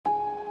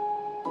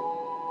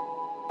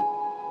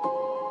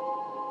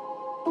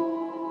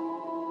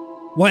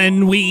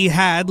When we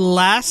had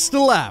last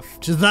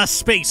left the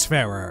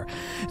Spacefarer,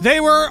 they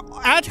were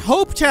at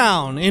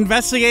Hopetown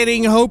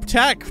investigating Hope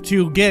Tech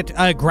to get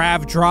a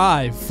grav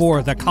drive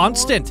for the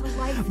Constant.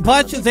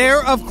 But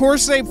there, of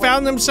course, they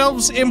found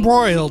themselves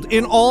embroiled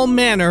in all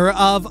manner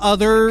of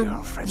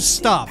other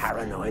stuff.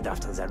 Paranoid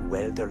after that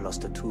welder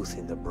lost a tooth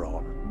in the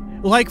brawl.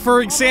 Like,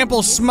 for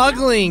example,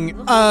 smuggling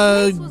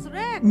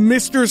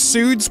Mr.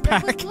 Sood's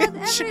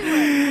package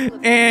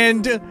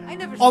and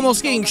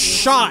almost getting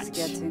shot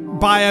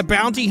by a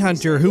bounty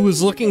hunter who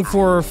was looking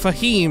for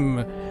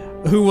Fahim,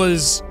 who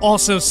was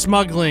also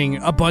smuggling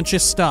a bunch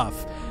of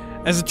stuff.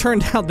 As it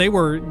turned out, they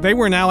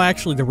were now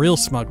actually the real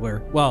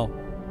smuggler. Well,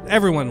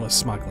 everyone was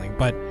smuggling,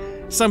 but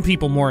some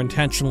people more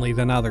intentionally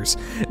than others.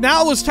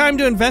 Now it was time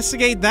to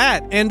investigate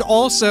that, and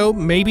also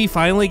maybe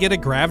finally get a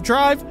grav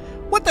drive?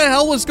 What the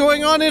hell was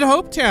going on in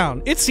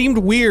Hopetown? It seemed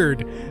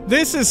weird.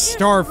 This is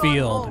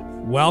Starfield.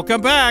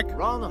 Welcome back.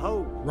 Ron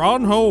Hope.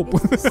 Ron Hope.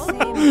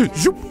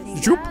 Zoop,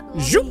 zoop,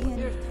 zoop.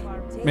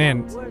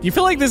 Man, do you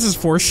feel like this is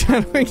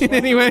foreshadowing in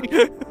any way?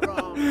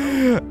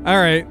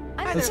 Alright,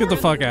 let's get the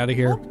fuck out of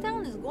here.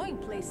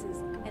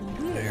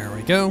 There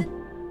we go.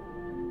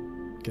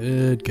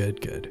 Good,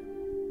 good, good.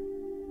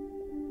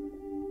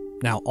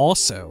 Now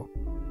also,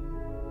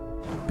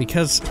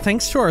 because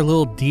thanks to our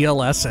little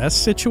DLSS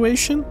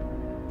situation,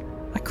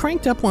 I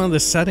cranked up one of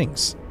the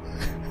settings.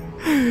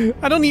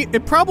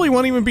 It probably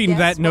won't even be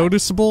that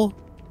noticeable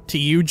to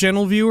you,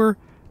 gentle viewer,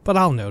 but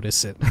I'll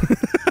notice it.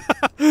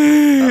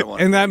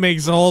 And that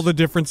makes all the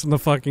difference in the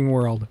fucking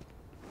world.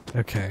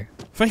 Okay.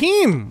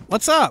 Fahim,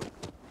 what's up?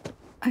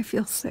 I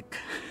feel sick.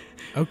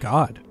 Oh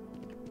god.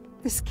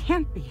 This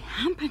can't be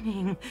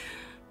happening.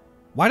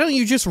 Why don't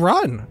you just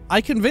run? I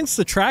convinced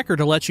the tracker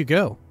to let you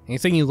go.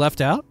 Anything you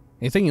left out?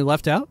 Anything you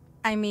left out?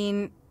 I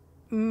mean,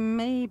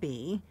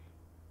 maybe.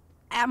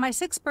 At my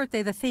 6th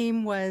birthday, the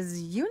theme was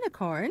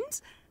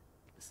unicorns.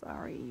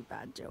 Sorry,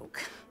 bad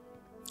joke.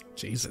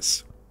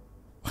 Jesus.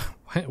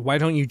 Why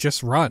don't you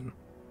just run?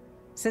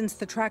 Since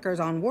the tracker's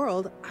on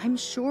world, I'm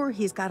sure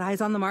he's got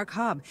eyes on the Mark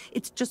Hub.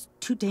 It's just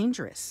too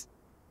dangerous.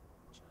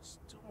 Just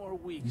 2 more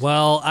weeks.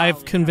 Well,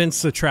 I've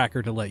convinced the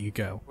tracker to let you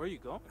go. Where you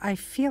going? I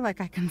feel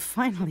like I can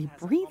finally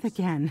breathe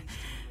again.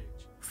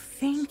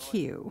 Thank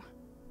you.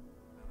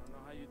 I don't know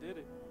how you did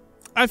it.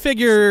 I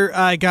figure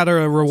I got a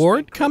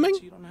reward coming.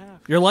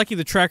 You're lucky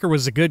the tracker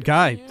was a good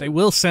guy. They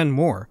will send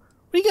more.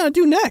 What are you gonna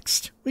do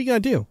next? What are you gonna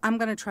do? I'm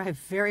gonna try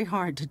very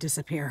hard to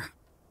disappear.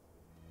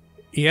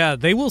 Yeah,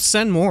 they will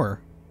send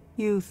more.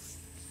 You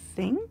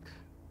think?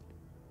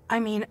 I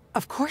mean,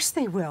 of course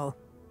they will.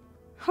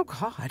 Oh,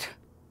 God.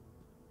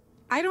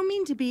 I don't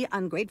mean to be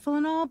ungrateful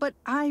and all, but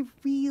I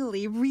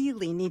really,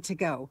 really need to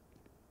go.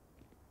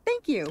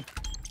 Thank you.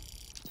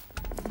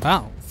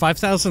 Wow,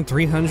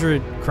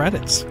 5,300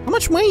 credits. How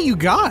much money you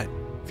got?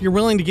 If you're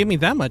willing to give me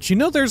that much. You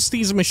know there's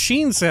these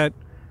machines that...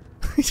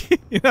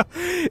 you know,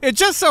 it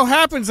just so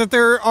happens that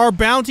there are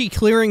bounty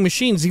clearing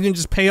machines. You can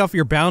just pay off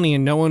your bounty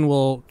and no one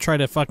will try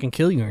to fucking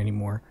kill you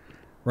anymore.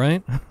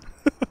 Right?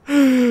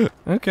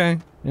 Okay,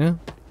 yeah.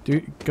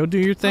 Go do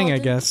your thing, I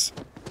guess.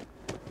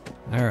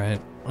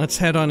 Alright, let's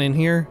head on in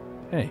here.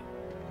 Hey.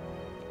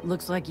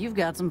 Looks like you've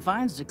got some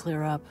fines to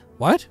clear up.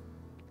 What?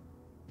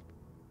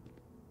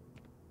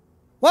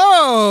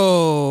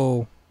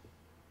 Whoa!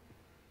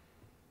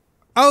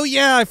 Oh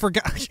yeah, I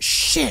forgot.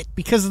 Shit,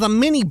 because of the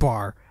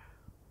minibar.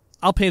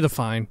 I'll pay the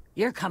fine.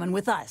 You're coming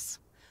with us.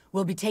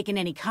 We'll be taking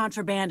any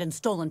contraband and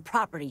stolen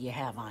property you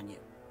have on you.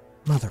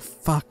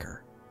 Motherfucker.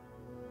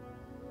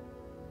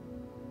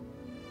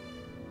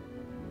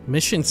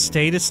 Mission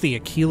status, the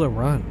Aquila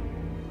Run.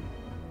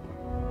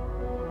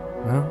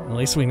 Well, at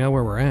least we know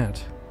where we're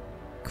at.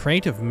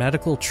 Crate of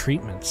medical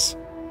treatments.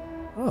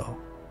 Oh,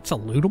 it's a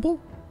lootable?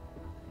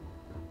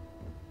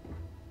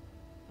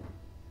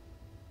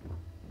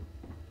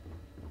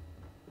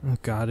 Oh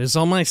god, is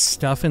all my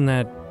stuff in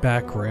that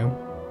back room?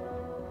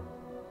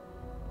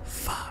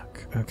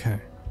 Fuck, okay.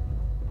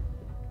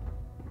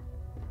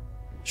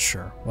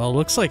 Sure. Well, it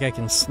looks like I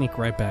can sneak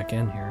right back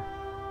in here.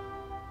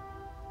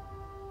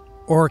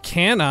 Or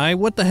can I?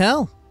 What the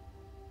hell?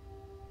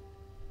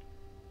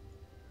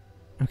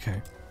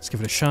 Okay, let's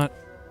give it a shot.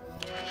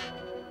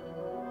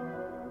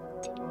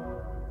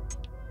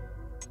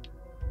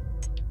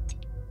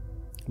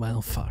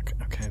 Well, fuck.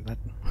 Okay,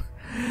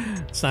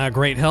 that's not a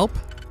great help.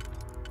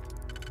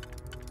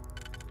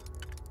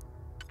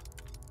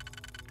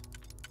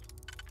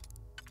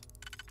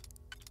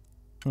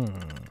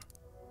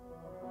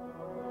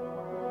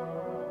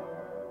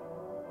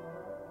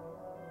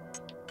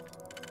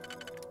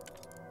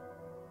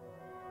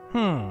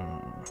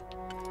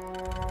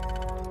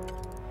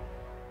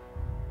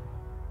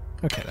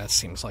 Okay, that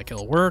seems like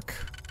it'll work.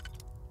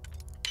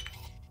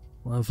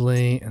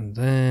 Lovely, and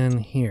then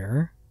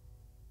here.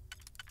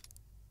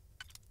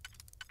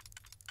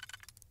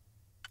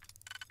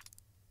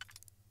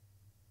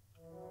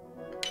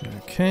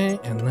 Okay,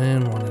 and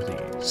then one of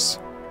these.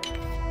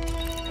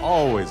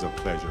 Always a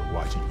pleasure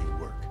watching you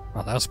work.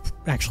 Wow, that was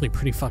actually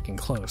pretty fucking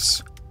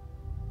close.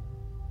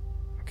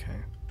 Okay,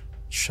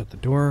 shut the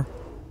door.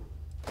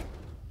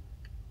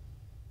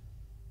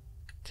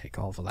 Take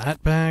all of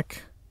that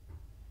back.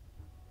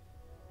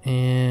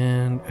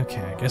 And,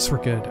 okay, I guess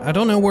we're good. I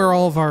don't know where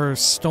all of our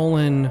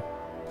stolen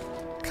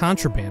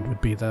contraband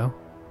would be, though.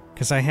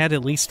 Because I had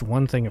at least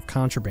one thing of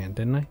contraband,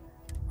 didn't I?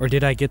 Or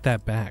did I get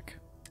that back?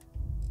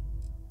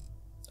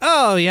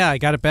 Oh, yeah, I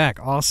got it back.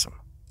 Awesome.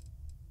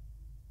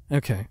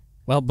 Okay.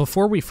 Well,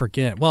 before we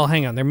forget... Well,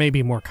 hang on. There may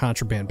be more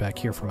contraband back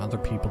here from other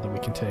people that we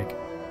can take.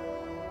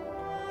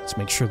 Let's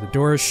make sure the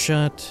door is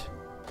shut.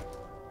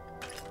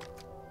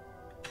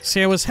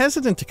 See, I was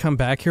hesitant to come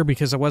back here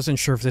because I wasn't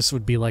sure if this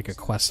would be like a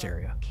quest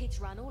area. Kids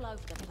run all over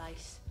the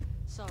place.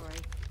 Sorry.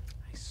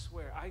 I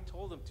swear, I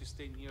told them to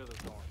stay near the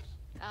doors.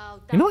 Oh,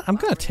 You know what? I'm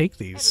don't gonna worry. take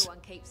these.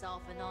 Everyone keeps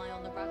half an eye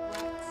on the rugrats.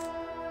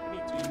 I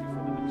need to eat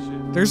before the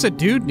big shift. There's a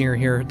dude near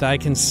here that I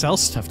can sell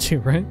stuff to,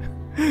 right?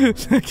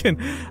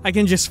 I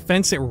can just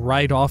fence it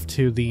right off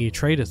to the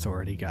trade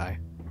authority guy.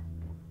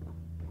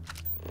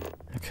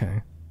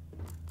 Okay.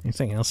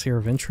 Anything else here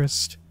of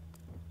interest?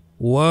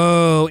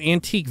 Whoa,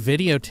 antique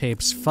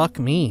videotapes. Fuck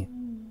me.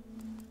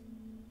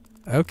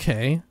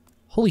 Okay.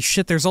 Holy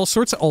shit, there's all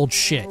sorts of old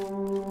shit.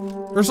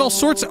 There's all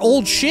sorts of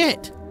old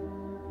shit.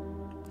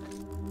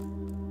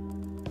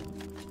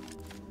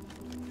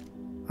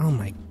 Oh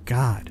my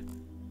god.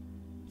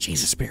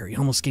 Jesus, Barry,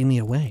 almost gave me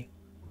away.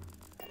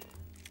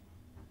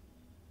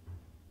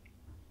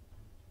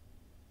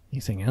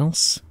 Anything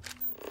else?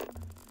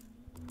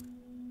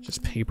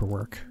 Just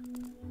paperwork.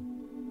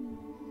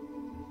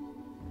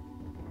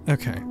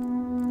 Okay.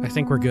 I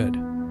think we're good.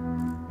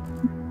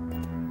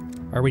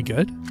 Are we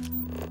good?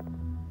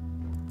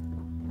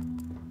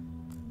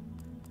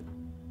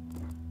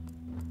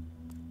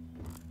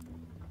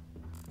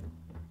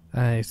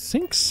 I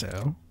think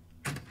so.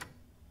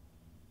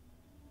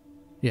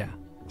 Yeah,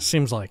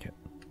 seems like it.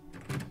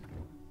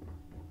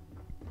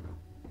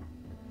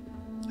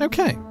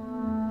 Okay.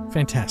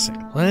 Fantastic.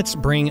 Let's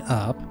bring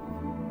up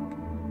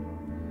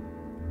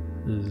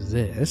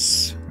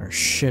this, our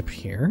ship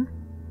here,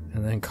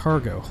 and then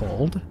cargo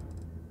hold,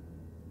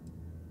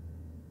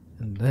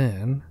 and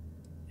then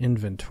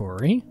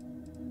inventory.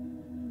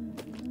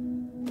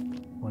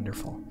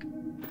 Wonderful.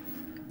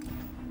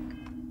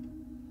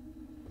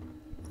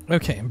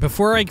 Okay, and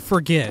before I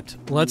forget,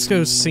 let's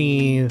go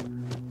see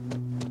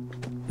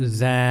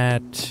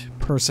that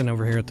person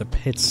over here at the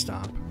pit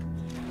stop.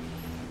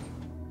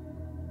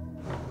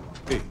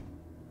 Hey,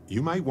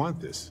 you might want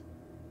this.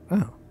 Oh,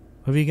 what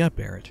have you got,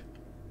 Barrett?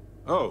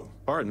 Oh,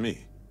 pardon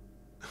me.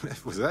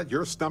 Was that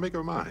your stomach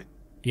or mine?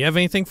 You have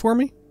anything for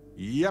me?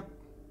 Yep.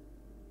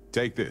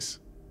 Take this.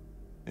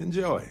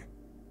 Enjoy.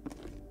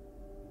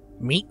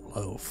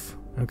 Meatloaf.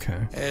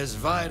 Okay. As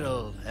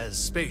vital as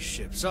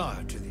spaceships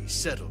are to these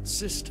settled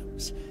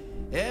systems,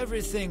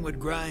 everything would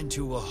grind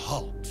to a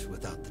halt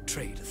without the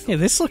trade authority. Yeah,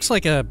 this looks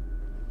like a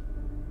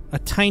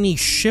tiny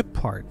ship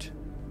part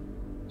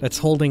that's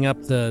holding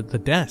up the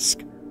desk.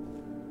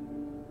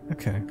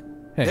 Okay.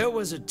 Hey. There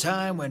was a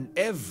time when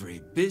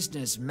every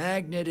business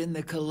magnate in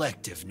the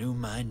collective knew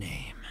my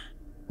name.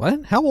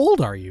 What? How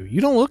old are you? You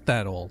don't look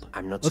that old.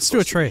 I'm not Let's do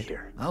a supposed to be trade.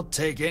 here. I'll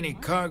take any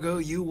cargo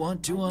you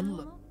want to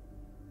unload.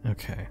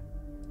 Okay.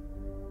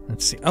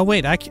 Let's see. Oh,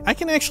 wait. I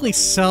can actually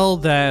sell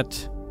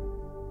that.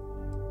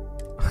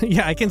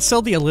 Yeah, I can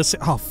sell the illicit.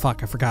 Oh,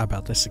 fuck. I forgot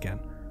about this again.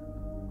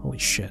 Holy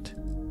shit.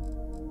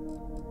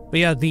 But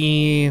yeah,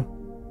 the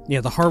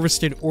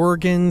harvested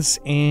organs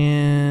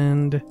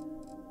and...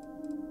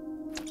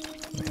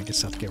 I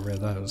guess I have to get rid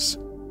of those.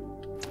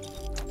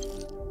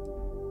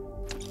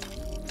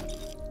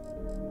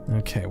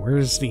 Okay,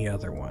 where's the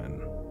other one?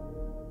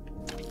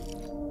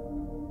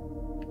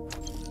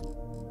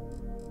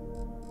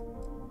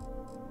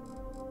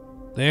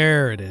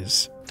 There it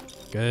is.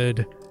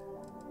 Good.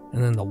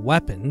 And then the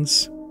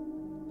weapons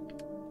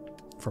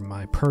from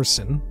my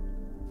person.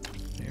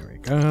 There we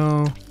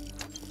go.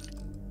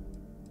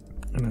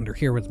 And under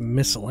here with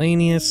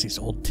miscellaneous, these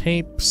old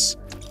tapes.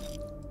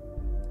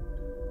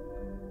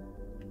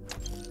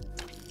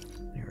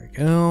 There we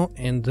go.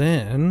 And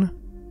then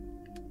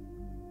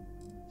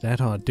that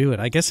ought to do it.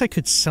 I guess I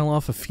could sell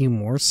off a few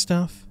more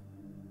stuff.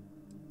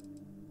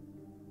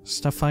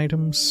 Stuff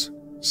items.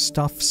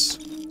 Stuffs.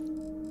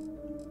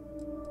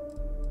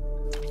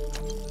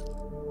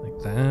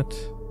 Like that.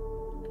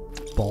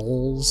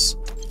 Bowls.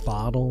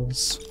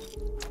 Bottles.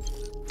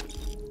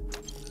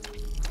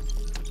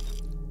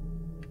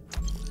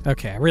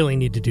 Okay, I really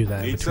need to do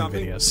that in between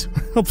videos.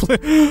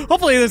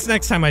 hopefully this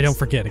next time I don't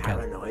forget again.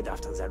 Paranoid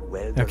after that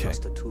welder Okay.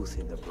 lost a tooth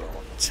in the brawn.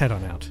 Let's head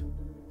on out.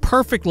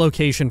 Perfect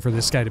location for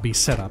this guy to be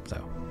set up,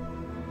 though.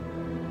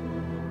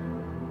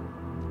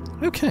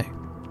 Okay.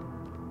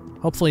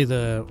 Hopefully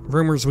the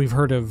rumors we've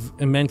heard of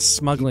immense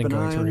smuggling Keep an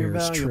going eye through on your here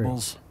is true.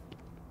 valuables.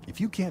 If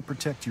you can't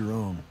protect your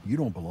own, you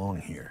don't belong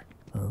here.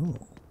 Oh,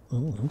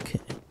 okay.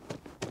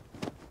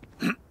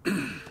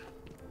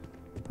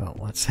 Well,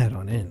 let's head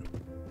on in.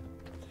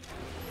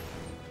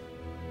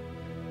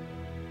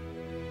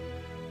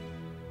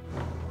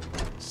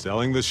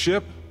 Selling the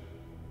ship?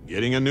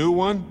 Getting a new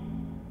one?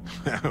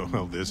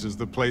 Well, this is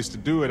the place to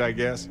do it, I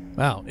guess.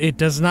 Wow, it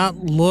does not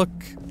look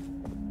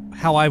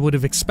how I would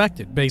have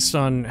expected based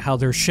on how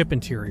their ship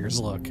interiors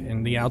look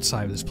and the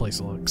outside of this place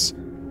looks.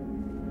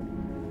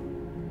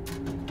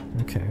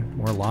 Okay,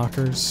 more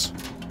lockers.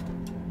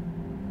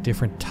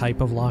 Different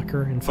type of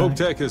locker, in fact.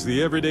 Hopetech is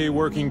the everyday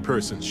working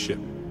person's ship.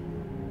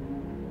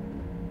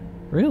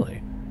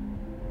 Really?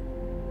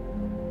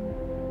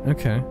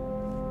 Okay.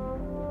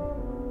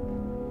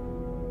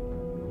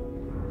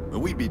 But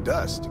we'd be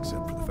dust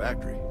except for the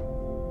factory.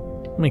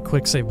 Let me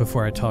quick save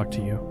before I talk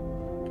to you.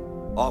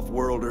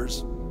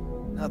 Off-worlders,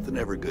 nothing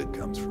ever good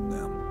comes from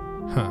them.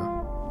 Huh.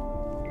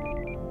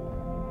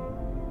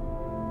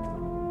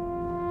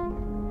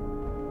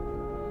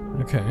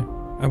 Okay.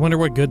 I wonder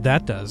what good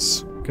that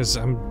does. Because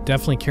I'm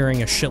definitely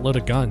carrying a shitload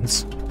of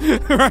guns.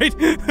 Right?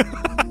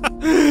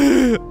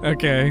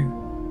 Okay.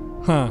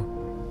 Huh.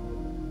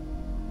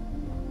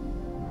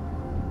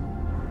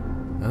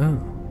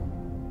 Oh.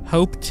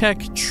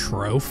 Hopetech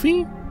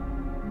trophy?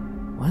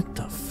 What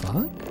the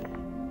fuck?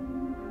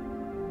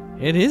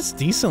 It is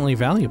decently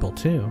valuable,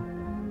 too.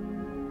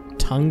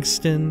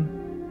 Tungsten.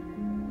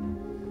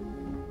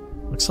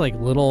 Looks like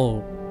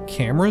little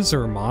cameras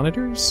or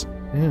monitors?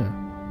 Yeah.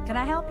 Can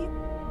I help you?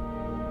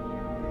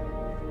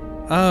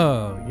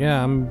 Oh,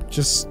 yeah, I'm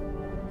just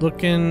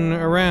looking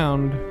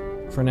around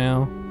for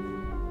now.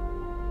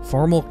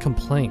 Formal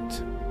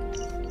complaint.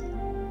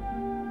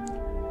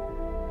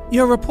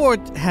 Your report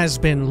has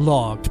been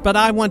logged, but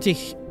I want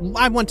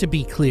to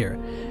be clear.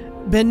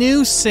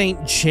 Bennu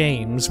St.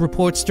 James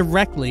reports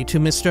directly to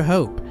Mr.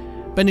 Hope.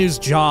 Bennu's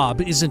job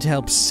isn't to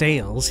help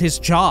sales. His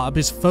job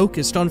is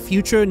focused on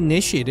future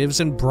initiatives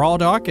and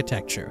broad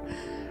architecture.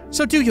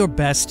 So do your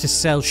best to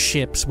sell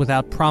ships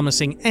without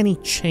promising any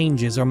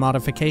changes or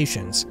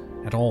modifications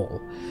at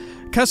all.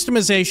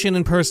 Customization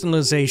and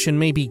personalization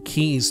may be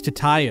keys to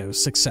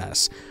Tayo's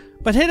success,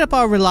 but hit up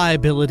our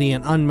reliability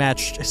and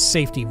unmatched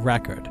safety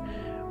record.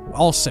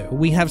 Also,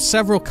 we have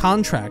several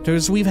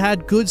contractors we've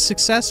had good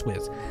success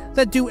with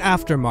that do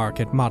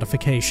aftermarket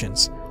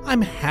modifications.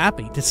 I'm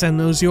happy to send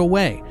those your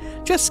way.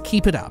 Just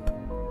keep it up.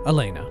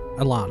 Alana.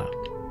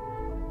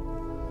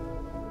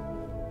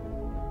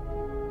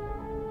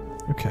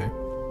 Okay.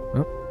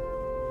 Oh.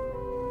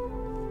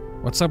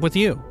 What's up with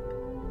you?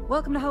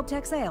 Welcome to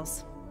Hopetech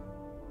Sales.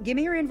 Give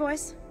me your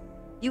invoice.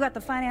 You got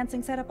the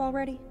financing set up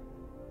already?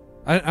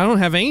 I don't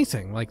have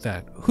anything like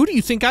that. Who do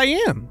you think I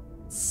am?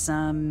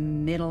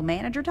 Some middle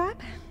manager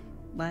type?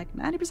 Like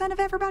 90% of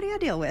everybody I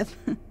deal with.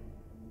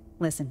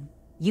 Listen,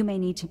 you may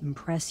need to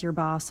impress your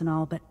boss and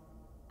all, but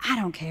I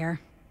don't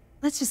care.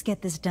 Let's just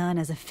get this done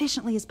as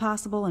efficiently as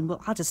possible, and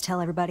I'll just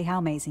tell everybody how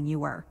amazing you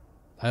were.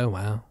 Oh,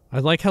 wow. I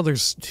like how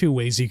there's two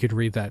ways you could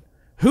read that.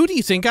 Who do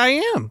you think I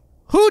am?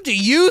 Who do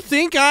you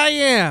think I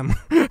am?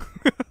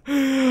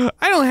 I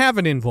don't have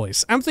an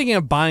invoice. I'm thinking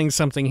of buying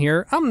something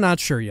here. I'm not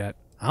sure yet.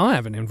 I don't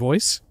have an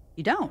invoice.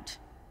 You don't?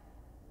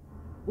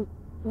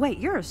 Wait,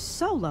 you're a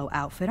solo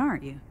outfit,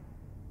 aren't you?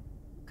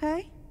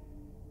 Okay.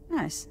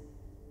 Nice.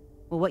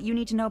 Well, what you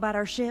need to know about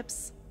our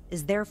ships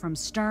is they're from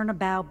stern to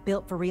bow,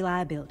 built for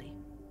reliability.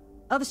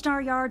 Other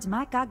star yards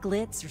might got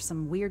glitz or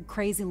some weird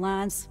crazy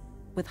lines.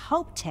 With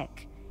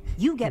Hopetech,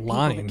 you get people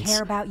that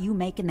care about you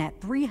making that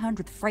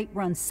 300th freight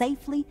run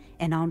safely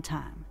and on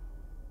time.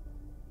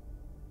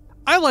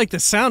 I like the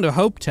sound of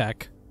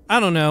Hopetech. I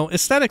don't know,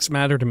 aesthetics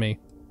matter to me.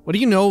 What do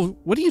you know?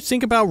 What do you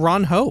think about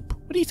Ron Hope?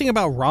 What do you think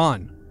about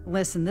Ron?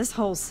 Listen, this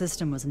whole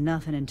system was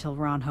nothing until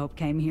Ron Hope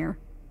came here.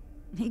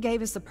 He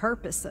gave us a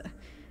purpose,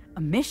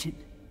 a mission.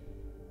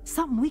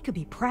 Something we could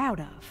be proud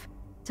of.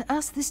 To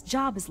us, this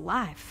job is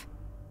life.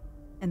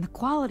 And the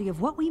quality of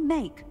what we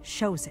make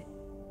shows it.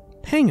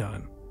 Hang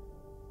on.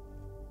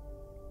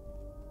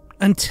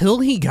 Until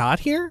he got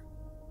here?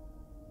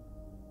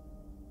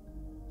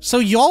 So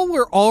y'all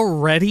were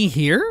already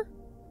here?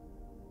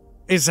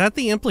 Is that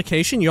the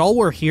implication? Y'all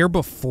were here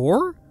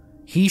before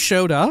he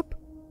showed up?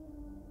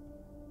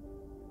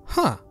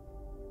 Huh.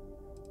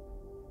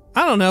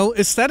 I don't know.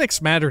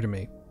 Aesthetics matter to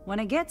me. When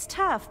it gets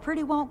tough,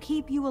 pretty won't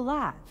keep you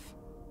alive.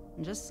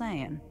 I'm just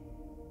saying.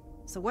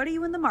 So what are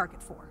you in the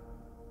market for?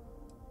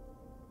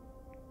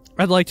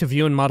 I'd like to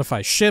view and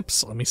modify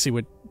ships. Let me see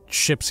what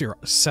ships you're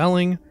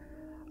selling.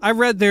 I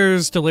read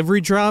there's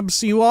delivery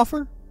jobs you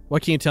offer.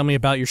 What can you tell me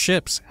about your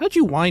ships? How'd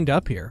you wind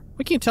up here?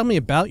 What can you tell me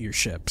about your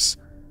ships?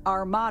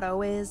 Our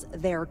motto is,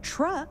 they're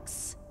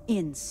trucks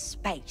in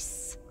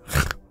space.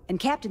 And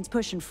captains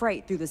pushing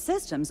freight through the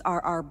systems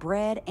are our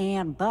bread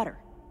and butter.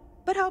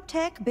 But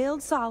Hopetech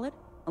builds solid.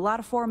 A lot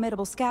of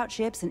formidable scout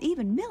ships and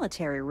even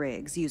military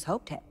rigs use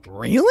Hopetech.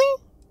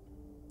 Really?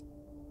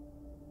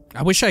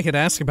 I wish I could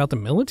ask about the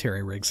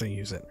military rigs that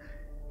use it.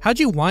 How'd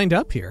you wind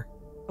up here?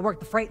 I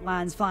worked the freight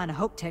lines flying a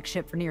Hopetech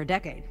ship for near a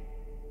decade.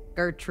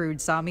 Gertrude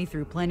saw me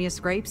through plenty of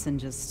scrapes and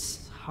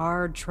just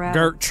hard travel.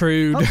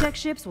 Gertrude. Hopetech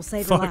ships will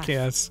save your life. Fuck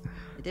yes.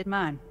 It did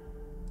mine.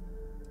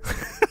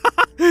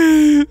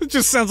 It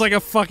just sounds like a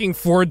fucking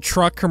Ford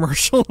truck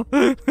commercial.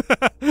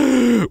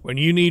 When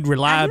you need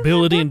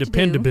reliability and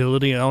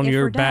dependability on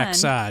your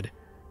backside,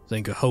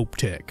 think of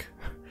Hopetech.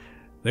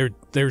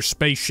 Their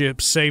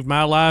spaceships saved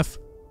my life,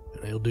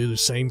 and they'll do the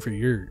same for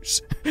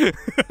yours.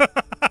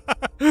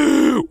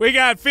 We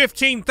got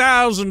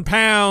 15,000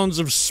 pounds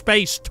of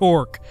space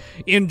torque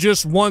in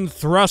just one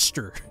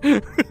thruster.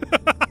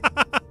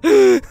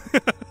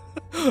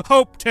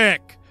 Hope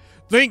Tech.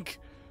 Think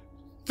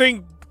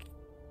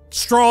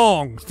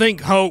strong.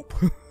 Think hope.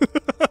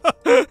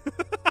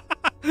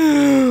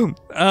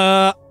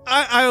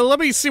 Let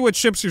me see what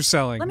ships you're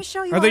selling. Let me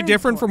show you Are they our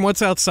different from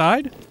what's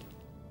outside?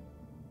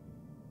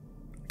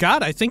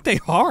 God, I think they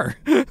are.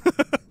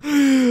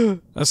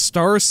 A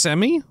star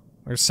semi?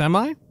 Or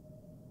semi?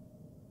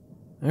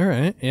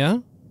 Alright, yeah.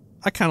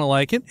 I kind of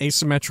like it.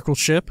 Asymmetrical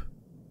ship.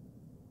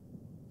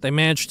 They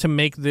managed to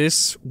make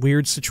this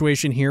weird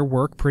situation here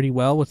work pretty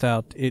well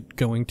without it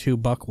going too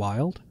buck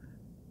wild.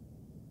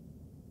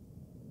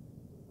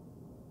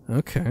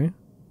 Okay.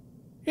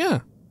 Yeah.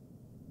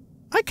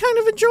 I kind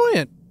of enjoy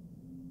it.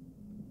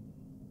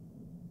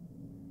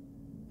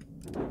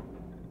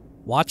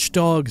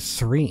 Watchdog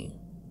 3.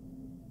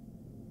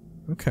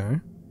 Okay.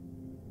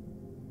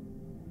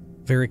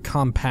 Very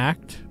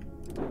compact.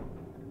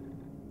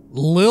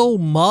 Lil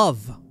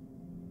Muv.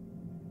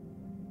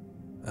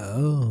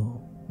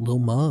 Oh, Lil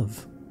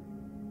Muv.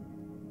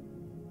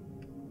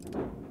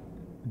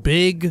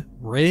 Big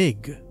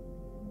Rig.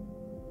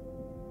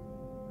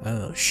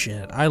 Oh,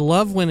 shit. I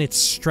love when it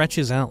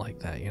stretches out like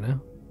that, you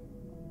know?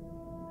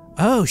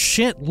 Oh,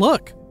 shit,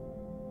 look.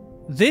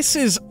 This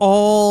is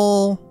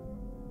all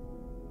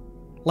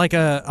like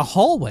a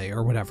hallway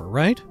or whatever,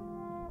 right?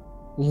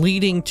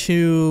 Leading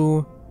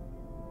to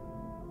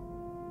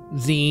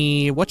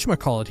the,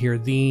 whatchamacallit here,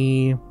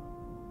 the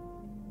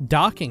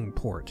docking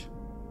port.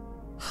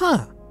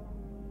 Huh.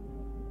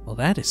 Well,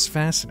 that is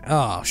fascinating.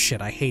 Oh,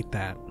 shit, I hate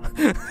that.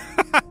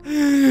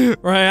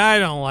 Right, I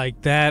don't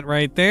like that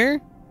right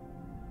there.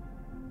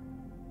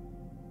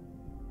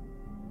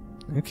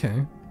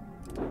 Okay.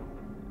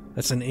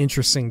 That's an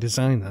interesting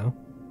design, though.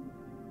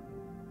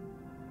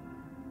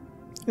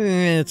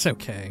 It's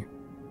okay.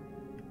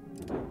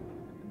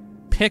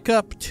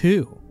 Pickup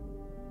 2.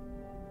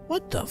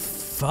 What the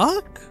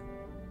fuck?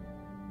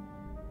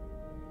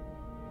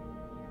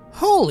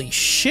 Holy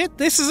shit,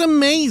 this is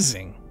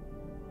amazing.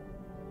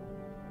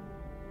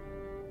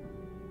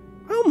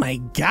 Oh my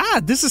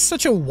god, this is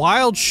such a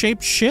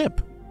wild-shaped ship.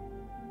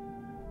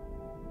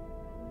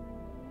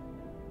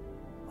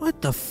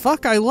 What the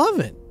fuck? I love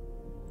it.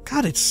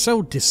 God, it's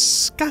so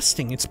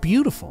disgusting. It's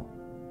beautiful.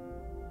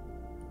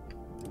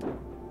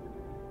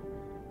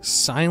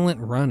 Silent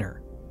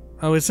Runner.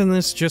 Oh, isn't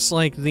this just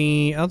like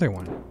the other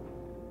one?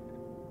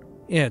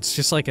 Yeah, it's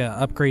just like a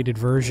upgraded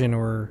version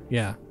or,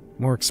 yeah,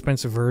 more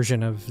expensive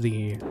version of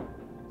the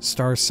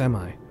Star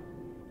Semi.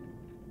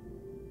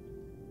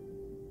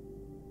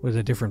 With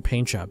a different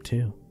paint job,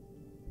 too.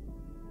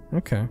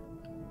 Okay.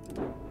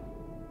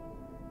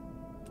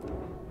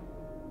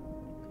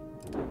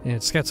 Yeah,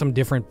 it's got some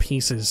different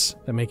pieces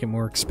that make it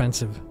more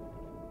expensive.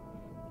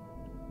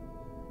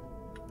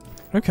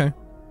 Okay.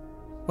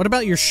 What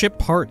about your ship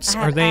parts?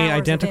 Are they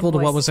identical to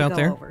what was out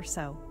there? Over,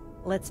 so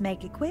let's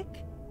make it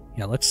quick.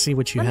 Yeah, let's see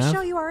what you have. have. Let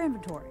me show you our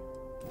inventory.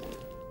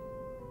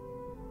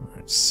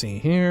 Let's see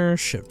here.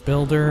 Ship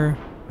builder.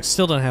 I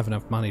still don't have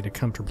enough money to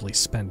comfortably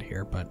spend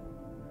here, but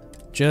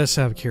just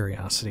out of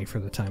curiosity for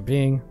the time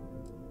being.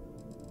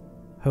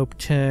 Hope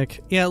Tech.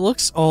 Yeah, it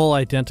looks all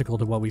identical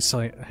to what we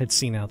had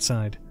seen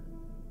outside.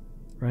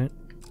 Right?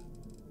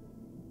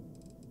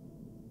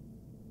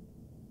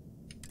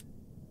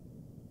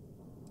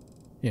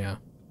 Yeah.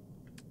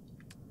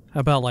 How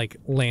about, like,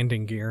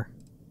 landing gear?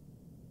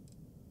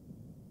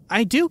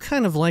 I do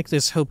kind of like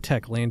this Hope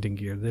Tech landing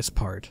gear, this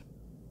part.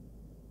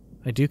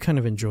 I do kind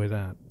of enjoy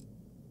that.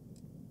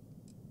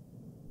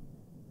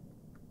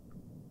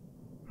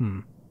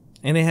 And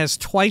it has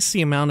twice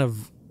the amount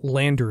of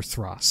lander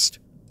thrust,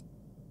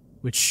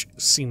 which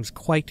seems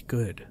quite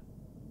good.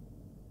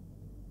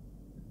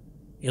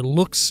 It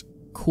looks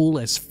cool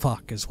as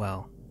fuck as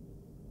well.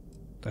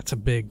 That's a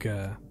big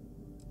and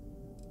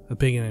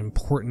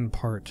important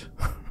part.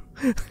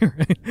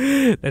 Right?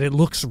 That it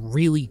looks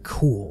really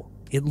cool.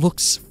 It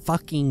looks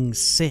fucking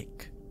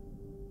sick.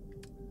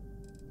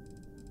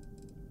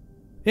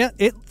 Yeah,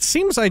 it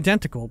seems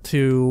identical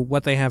to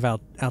what they have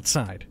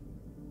outside.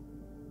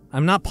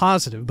 I'm not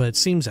positive, but it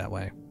seems that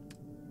way.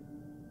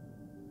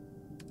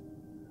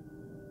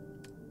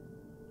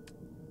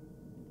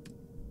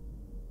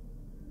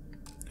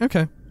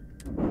 Okay.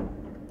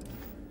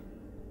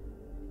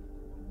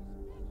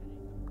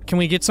 Can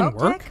we get some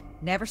work? Tech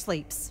never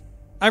sleeps.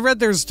 I read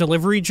there's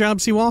delivery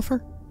jobs you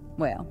offer.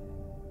 Well,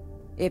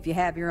 if you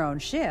have your own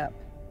ship,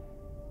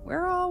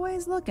 we're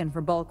always looking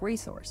for bulk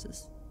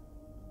resources.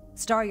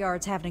 Star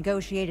Yards have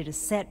negotiated a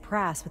set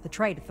price with the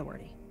Trade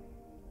Authority.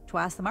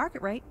 Twice the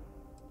market rate.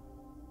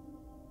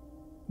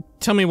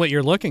 Tell me what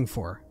you're looking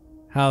for.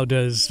 How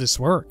does this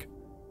work?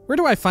 Where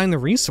do I find the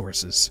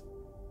resources?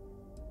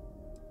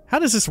 How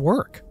does this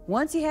work?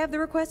 Once you have the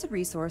requested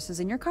resources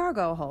in your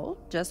cargo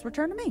hold, just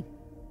return to me.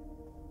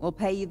 We'll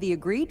pay you the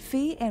agreed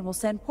fee and we'll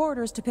send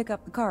porters to pick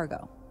up the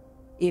cargo.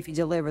 If you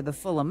deliver the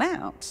full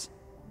amount,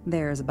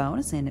 there's a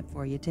bonus in it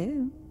for you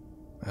too.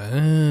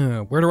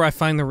 Where do I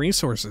find the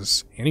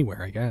resources?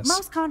 Anywhere, I guess.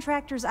 Most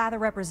contractors either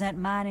represent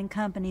mining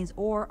companies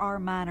or are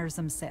miners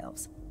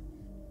themselves.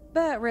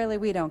 But really,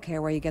 we don't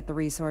care where you get the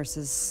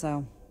resources,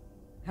 so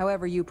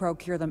however you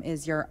procure them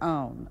is your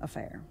own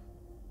affair.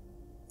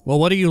 Well,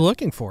 what are you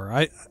looking for?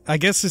 I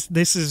guess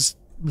this is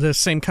the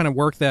same kind of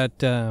work that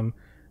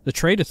the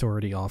Trade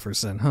Authority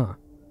offers then, huh?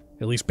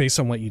 At least based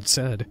on what you'd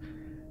said.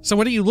 So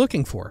what are you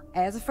looking for?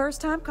 As a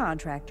first-time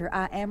contractor,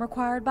 I am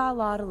required by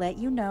law to let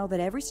you know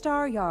that every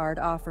Star Yard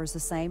offers the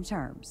same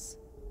terms.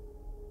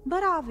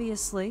 But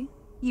obviously,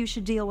 you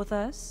should deal with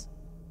us.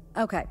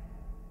 Okay.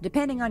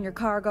 Depending on your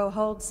cargo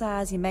hold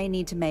size, you may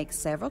need to make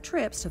several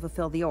trips to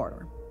fulfill the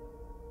order.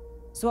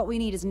 So what we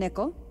need is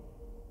nickel.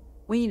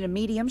 We need a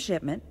medium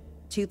shipment,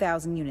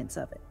 2,000 units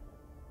of it.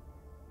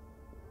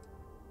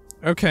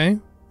 Okay,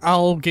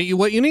 I'll get you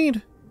what you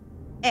need.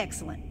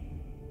 Excellent.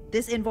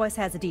 This invoice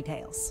has the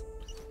details.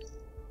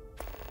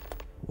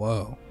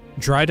 Whoa.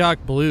 Dry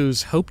Dock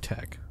Blues Hope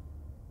Tech.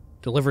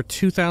 Deliver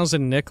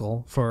 2,000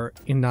 nickel for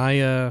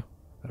Inaya...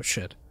 Oh,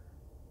 shit.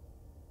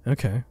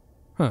 Okay.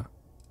 Huh.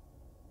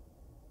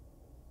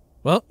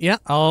 Well, yeah,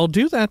 I'll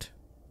do that.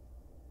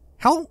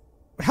 How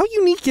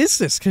unique is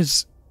this?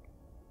 Because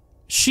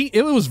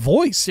it was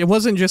voice. It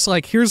wasn't just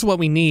like, here's what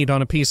we need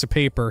on a piece of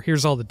paper,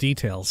 here's all the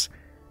details.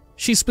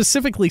 She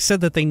specifically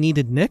said that they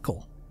needed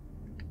nickel.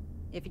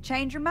 If you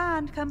change your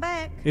mind, come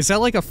back. Is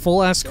that like a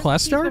full-ass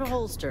quest Keep arc? it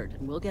holstered,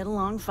 and we'll get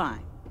along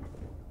fine.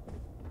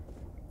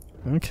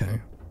 Okay.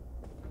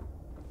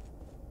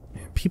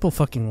 Man, people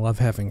fucking love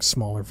having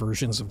smaller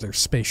versions of their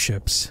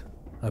spaceships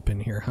up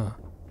in here, huh?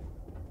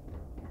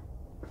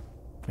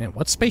 Man,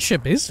 what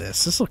spaceship is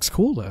this? This looks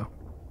cool, though.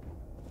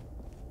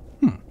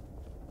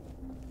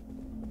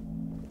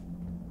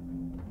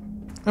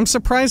 I'm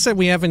surprised that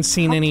we haven't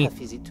seen any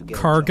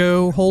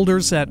cargo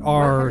holders that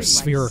are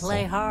spherical.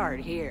 Play hard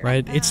here.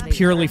 Right? It's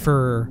purely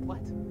for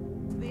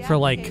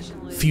like,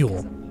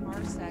 fuel.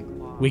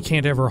 We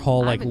can't ever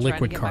haul, like,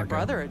 liquid cargo. My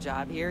brother a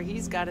job here.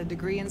 He's got a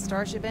degree in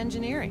starship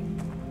engineering.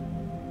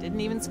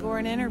 Didn't even score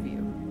an interview.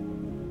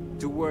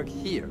 To work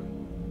here?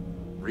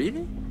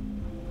 Really?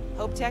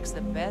 Hope Tech's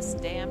the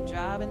best damn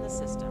job in the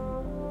system.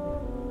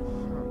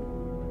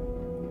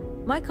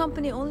 My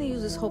company only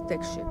uses Hope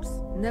Tech ships.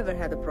 Never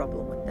had a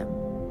problem with them.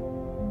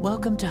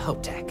 Welcome to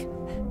Hope Tech.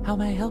 How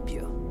may I help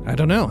you? I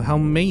don't know. How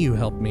may you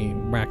help me,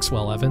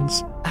 Maxwell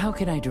Evans? How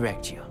can I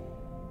direct you?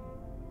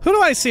 Who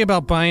do I see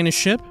about buying a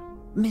ship?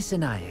 Miss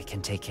Anaya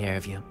can take care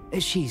of you.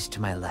 She's to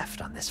my left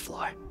on this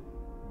floor.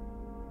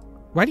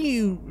 Why do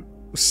you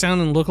sound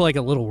and look like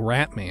a little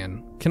rat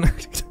man? Can I...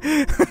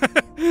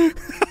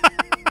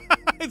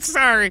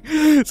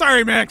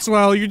 Sorry,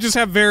 Maxwell. You just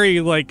have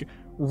very, like,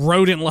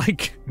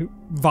 rodent-like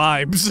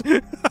vibes.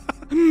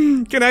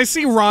 Can I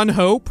see Ron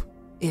Hope?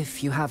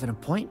 If you have an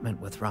appointment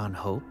with Ron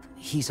Hope,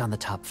 he's on the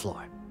top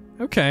floor.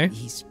 Okay.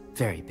 He's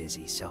very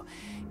busy, so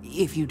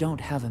if you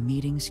don't have a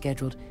meeting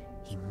scheduled,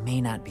 he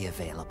may not be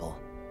available.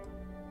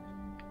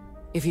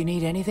 If you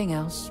need anything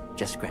else,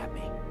 just grab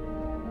me.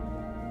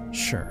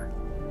 Sure.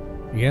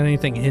 You got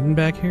anything hidden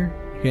back here?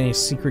 You got any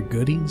secret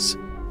goodies?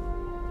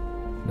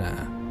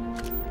 Nah.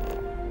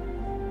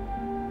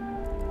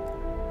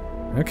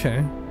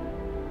 Okay.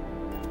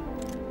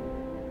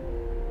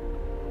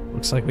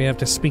 Looks like we have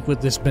to speak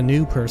with this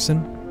Bennu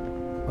person.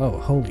 Oh,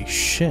 holy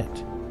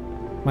shit.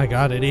 My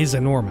god, it is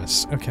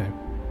enormous. Okay.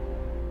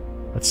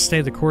 Let's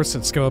stay the course.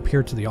 Let's go up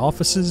here to the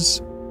offices.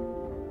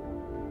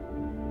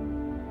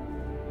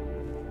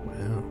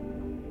 Wow.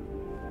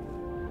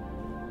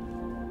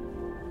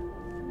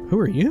 Who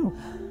are you?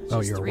 Just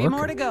oh, you're a three worker.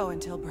 more to go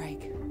until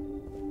break.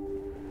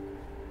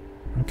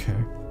 Okay.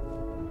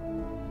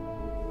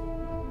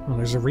 Well,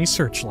 there's a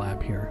research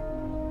lab here.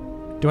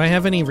 Do I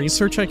have any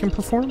research I can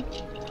perform?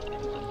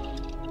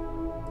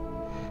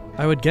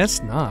 I would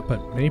guess not,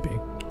 but maybe.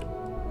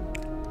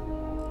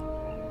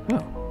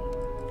 Oh.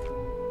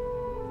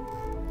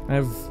 I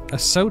have a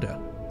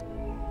soda.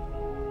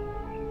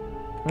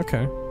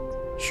 Okay.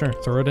 Sure,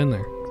 throw it in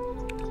there.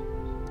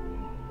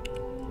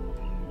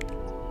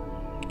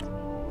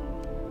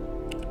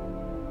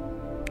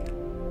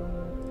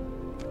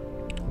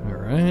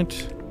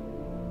 Alright.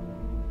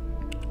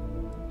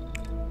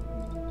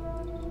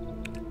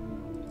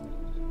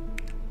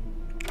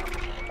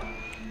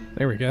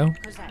 There we go.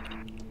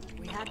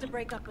 We had to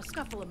break up a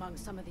scuffle among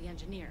some of the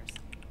engineers.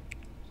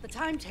 The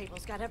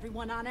timetable's got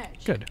everyone on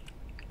edge. Good.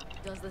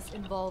 Does this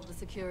involve the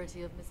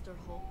security of Mr.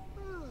 Hope?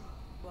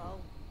 Well,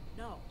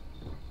 no.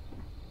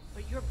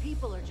 But your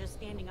people are just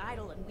standing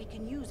idle and we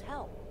can use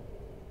help.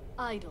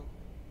 Idle.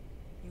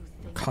 You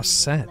think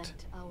Cassette. we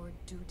neglect our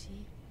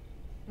duty?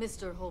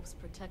 Mr. Hope's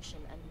protection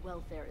and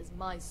welfare is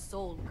my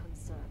sole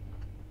concern.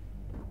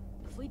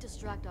 If we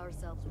distract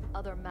ourselves with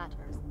other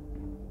matters,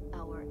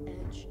 our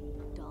edge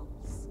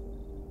dulls.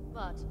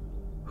 But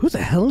who the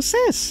hell is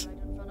this? right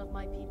in front of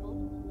my people,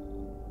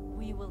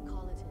 we will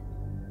call it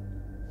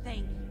in.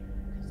 Thank you,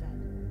 Cassette.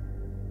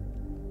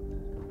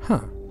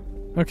 Huh.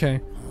 Okay.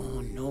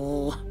 Oh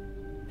no,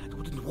 that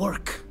wouldn't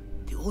work.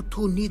 The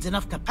O2 needs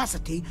enough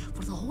capacity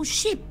for the whole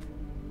ship.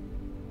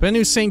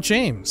 Bennu St.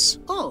 James.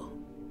 Oh,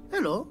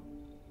 hello.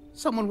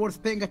 Someone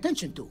worth paying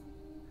attention to.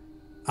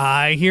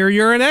 I hear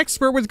you're an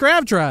expert with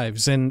grav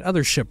drives and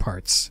other ship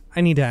parts.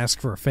 I need to ask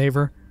for a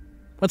favor.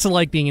 What's it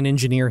like being an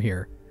engineer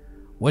here?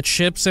 What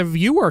ships have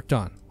you worked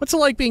on? What's it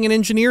like being an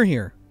engineer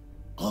here?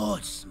 Oh,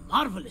 it's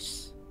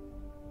marvelous.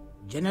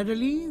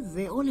 Generally,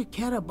 they only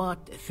care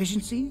about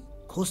efficiency,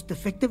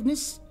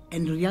 cost-effectiveness,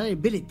 and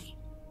reliability.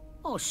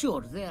 Oh,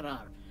 sure, there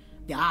are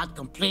the odd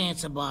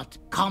complaints about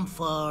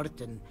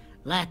comfort and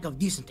lack of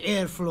decent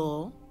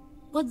airflow,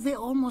 but they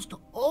almost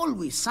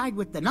always side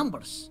with the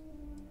numbers.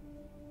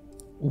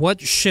 What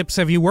ships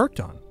have you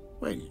worked on?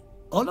 Well,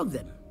 all of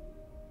them.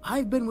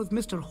 I've been with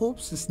Mr. Hope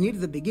since near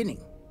the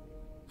beginning.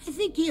 I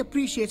think he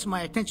appreciates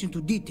my attention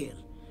to detail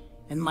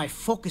and my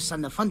focus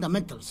on the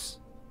fundamentals.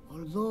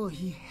 Although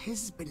he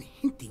has been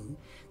hinting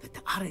that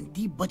the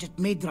R&D budget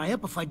may dry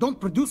up if I don't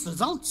produce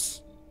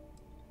results.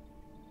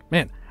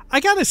 Man, I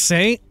gotta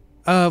say,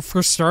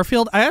 for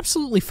Starfield, I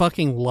absolutely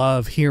fucking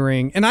love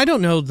hearing, and I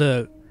don't know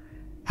the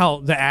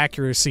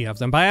accuracy of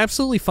them, but I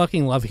absolutely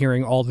fucking love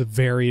hearing all the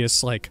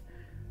various, like,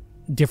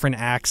 different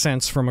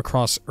accents from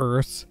across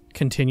Earth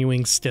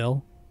continuing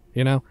still,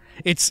 you know?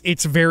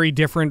 It's very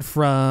different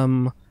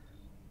from,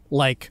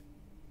 like,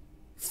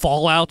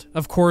 Fallout,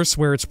 of course,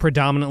 where it's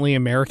predominantly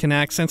American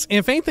accents. And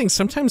if anything,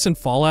 sometimes in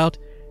Fallout,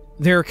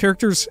 there are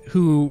characters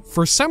who,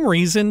 for some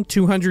reason,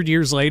 200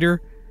 years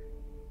later,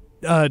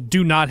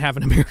 do not have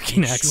an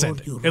American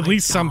accent. At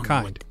least some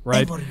kind,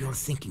 right? Whatever you're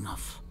thinking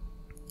of.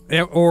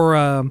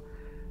 Or,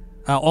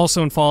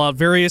 also in Fallout,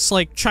 various,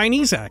 like,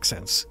 Chinese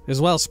accents as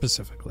well,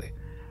 specifically.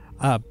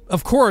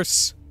 Of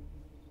course,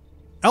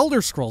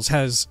 Elder Scrolls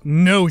has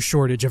no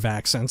shortage of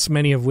accents,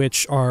 many of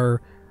which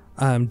are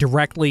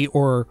directly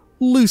or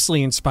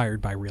loosely inspired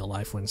by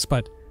real-life ones,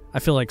 but I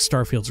feel like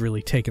Starfield's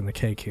really taken the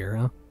cake here,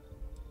 huh?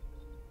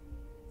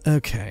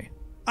 Okay.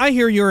 I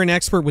hear you're an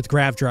expert with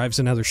grav drives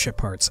and other ship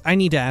parts. I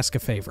need to ask a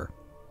favor.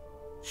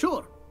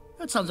 Sure.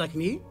 That sounds like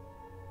me.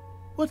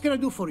 What can I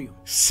do for you?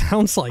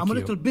 Sounds like you. I'm a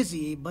little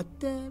busy, but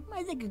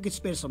I think I could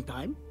spare some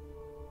time.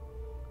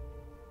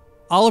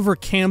 Oliver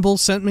Campbell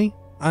sent me.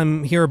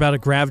 I'm here about a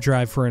grav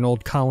drive for an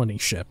old colony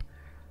ship.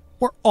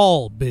 We're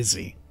all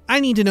busy. I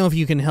need to know if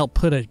you can help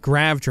put a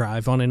grav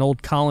drive on an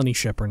old colony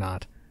ship or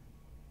not.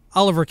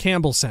 Oliver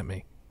Campbell sent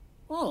me.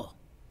 Oh,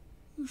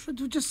 you should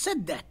have just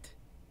said that.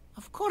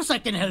 Of course I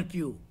can help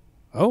you.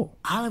 Oh.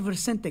 Oliver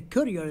sent a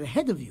courier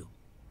ahead of you.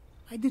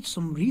 I did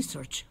some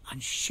research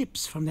on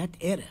ships from that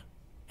era,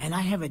 and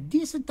I have a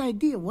decent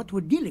idea what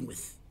we're dealing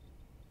with.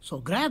 So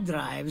grav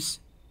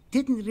drives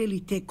didn't really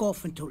take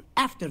off until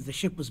after the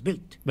ship was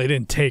built. They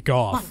didn't take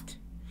off. But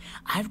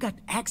I've got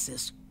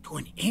access to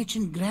an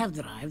ancient grav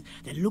drive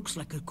that looks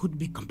like it could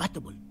be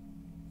compatible.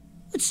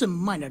 With some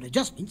minor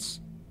adjustments.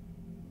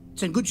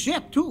 It's in good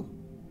shape, too.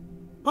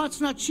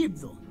 Parts not cheap,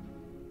 though.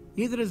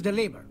 Neither is the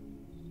labor.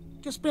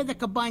 Just pay the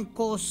combined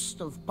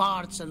cost of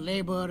parts and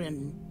labor,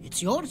 and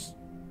it's yours.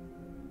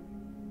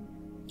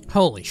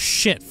 Holy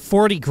shit,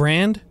 40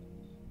 grand?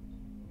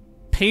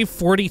 Pay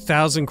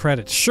 40,000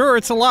 credits. Sure,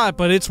 it's a lot,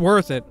 but it's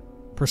worth it.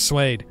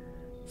 Persuade.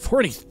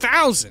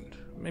 40,000?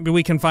 Maybe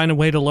we can find a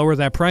way to lower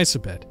that price a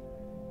bit.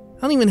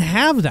 I don't even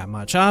have that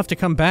much. I'll have to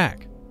come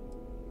back.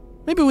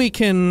 Maybe we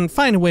can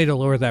find a way to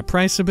lower that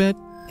price a bit.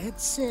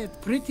 It's a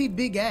pretty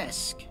big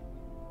ask,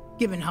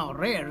 given how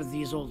rare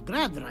these old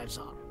grav drives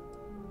are.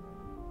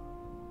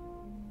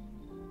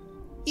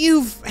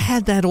 You've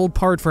had that old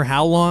part for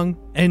how long?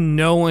 And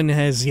no one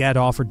has yet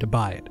offered to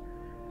buy it.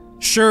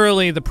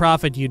 Surely the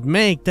profit you'd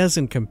make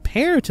doesn't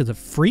compare to the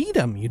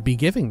freedom you'd be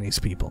giving these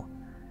people.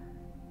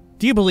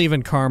 Do you believe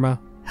in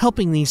karma?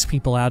 Helping these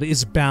people out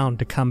is bound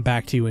to come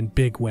back to you in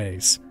big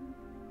ways.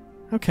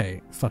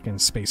 Okay, fucking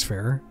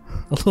spacefarer.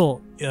 A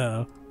little,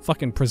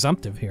 fucking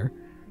presumptive here.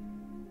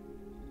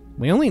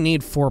 We only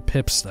need 4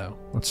 pips, though.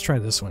 Let's try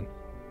this one.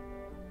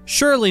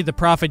 Surely the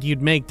profit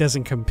you'd make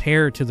doesn't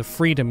compare to the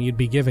freedom you'd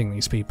be giving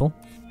these people.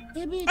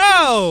 Maybe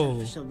Oh!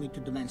 it's me to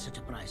demand such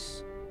a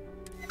price.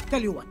 Tell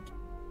you what.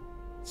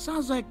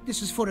 Sounds like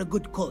this is for a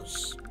good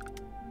cause.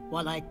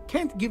 While I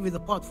can't give you the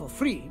part for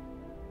free,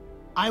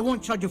 I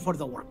won't charge you for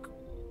the work.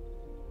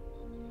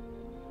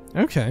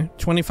 Okay,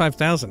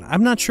 25,000.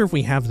 I'm not sure if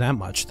we have that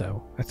much,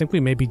 though. I think we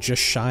may be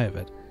just shy of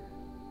it.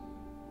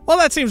 Well,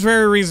 that seems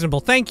very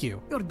reasonable. Thank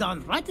you. You're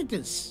darn right it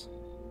is.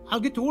 I'll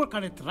get to work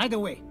on it right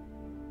away.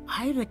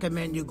 I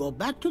recommend you go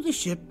back to the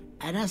ship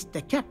and ask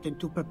the captain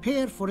to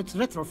prepare for its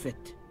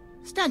retrofit.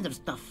 Standard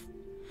stuff.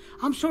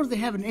 I'm sure they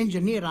have an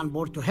engineer on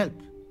board to help.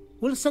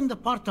 We'll send the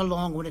part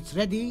along when it's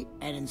ready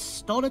and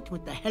install it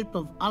with the help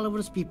of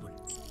Oliver's people.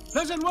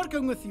 Pleasure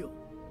working with you.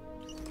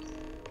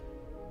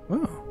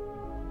 Oh.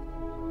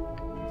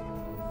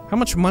 How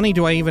much money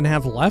do I even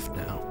have left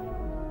now?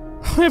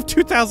 I have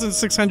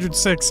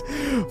 2,606.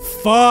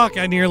 Fuck,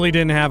 I nearly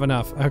didn't have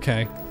enough.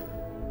 Okay.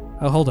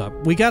 Oh, hold up.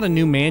 We got a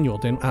new manual,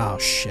 didn't we? Oh,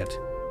 shit.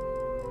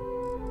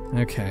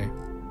 Okay.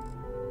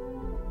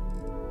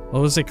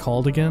 What was it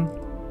called again?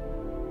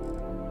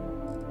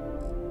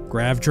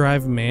 Grav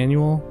drive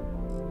manual?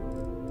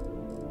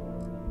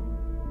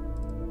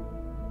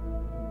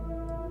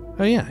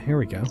 Oh yeah, here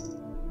we go.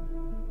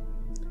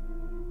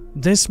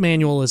 This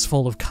manual is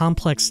full of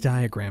complex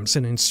diagrams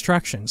and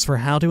instructions for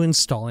how to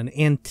install an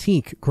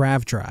antique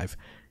grav drive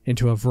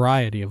into a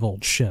variety of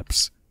old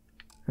ships.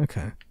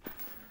 Okay.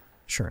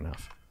 Sure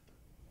enough.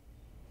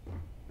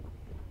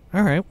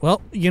 Alright,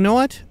 well, you know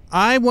what?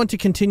 I want to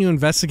continue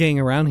investigating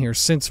around here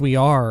since we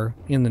are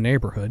in the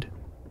neighborhood.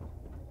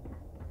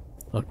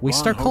 Look, we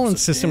start calling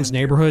systems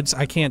neighborhoods,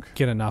 I can't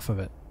get enough of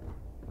it.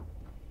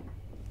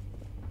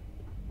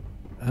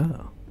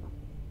 Oh.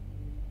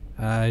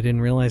 I didn't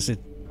realize it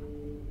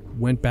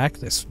went back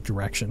this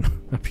direction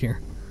up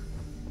here.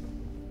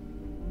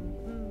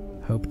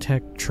 Hope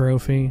Tech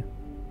Trophy.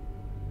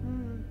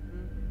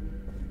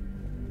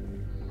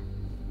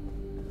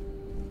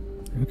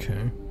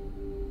 Okay.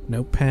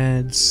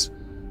 Notepads.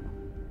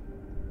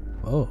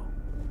 Whoa.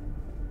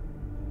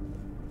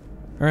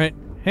 Alright.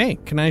 Hey,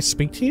 can I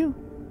speak to you?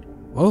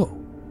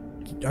 Whoa.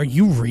 Are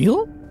you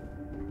real?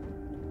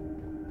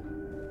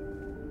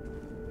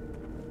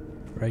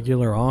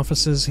 Regular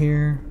offices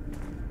here.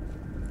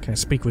 Can I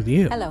speak with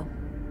you? Hello.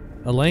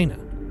 Elena.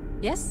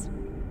 Yes?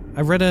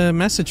 I read a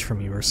message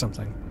from you or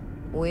something.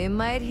 We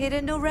might hit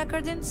a new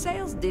record in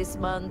sales this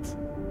month.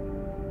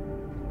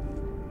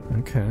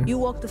 Okay. You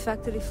walk the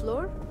factory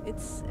floor?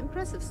 It's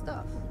impressive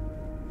stuff.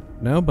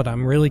 No, but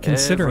I'm really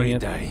considering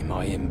it. Every day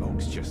my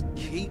inbox just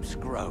keeps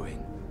growing.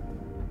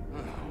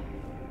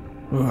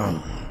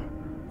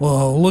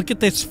 Whoa, look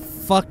at this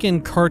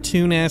fucking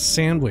cartoon-ass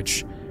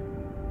sandwich.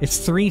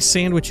 It's 3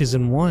 sandwiches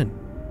in one.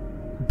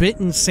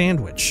 Bitten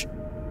sandwich.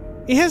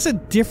 It has a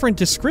different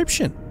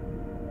description.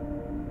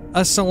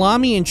 A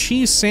salami and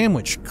cheese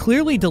sandwich,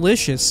 clearly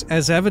delicious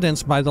as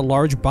evidenced by the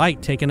large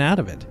bite taken out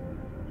of it.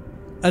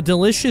 A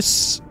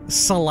delicious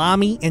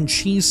salami and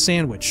cheese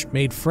sandwich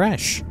made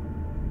fresh.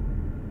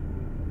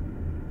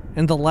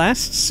 And the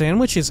last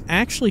sandwich is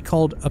actually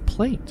called a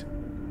plate,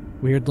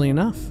 weirdly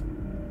enough.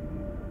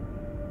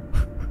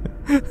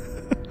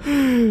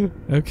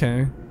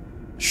 Okay,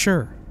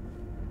 sure.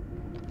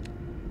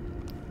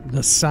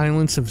 The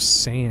silence of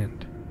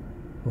sand.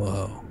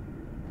 Whoa.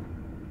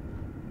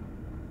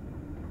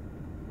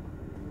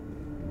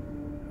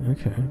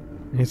 Okay.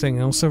 Anything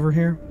else over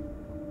here?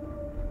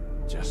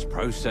 Just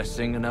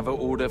processing another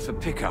order for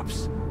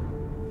pickups.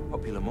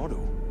 Popular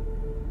model.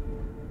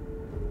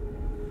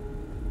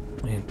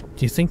 Man,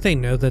 do you think they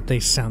know that they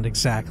sound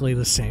exactly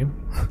the same?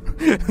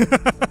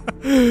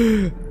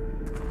 A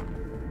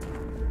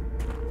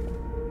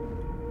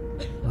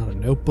lot of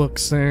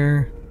notebooks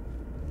there.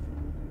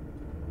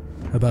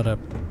 How about up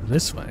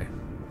this way?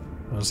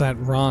 Was that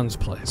Ron's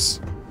place?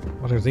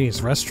 What are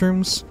these?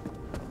 Restrooms?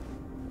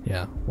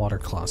 Yeah, water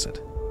closet.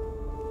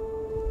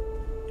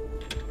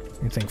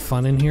 Anything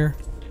fun in here?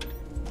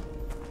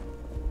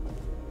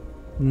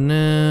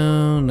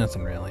 No,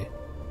 nothing really.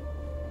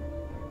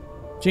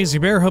 Jeez, you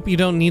better hope you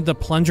don't need the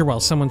plunger while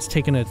someone's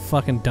taking a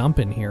fucking dump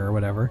in here or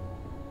whatever.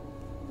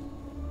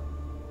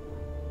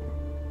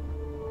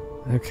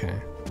 Okay.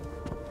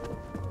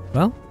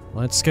 Well,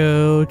 let's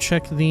go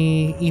check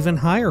the even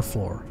higher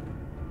floor.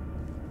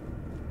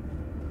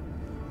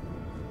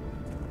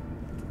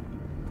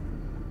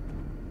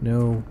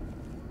 No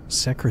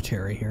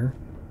secretary here.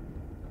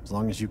 As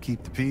long as you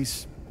keep the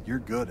peace, you're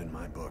good in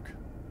my book.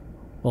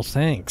 Well,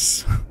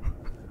 thanks.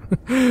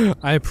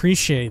 I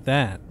appreciate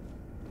that.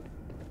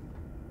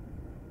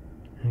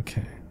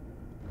 Okay.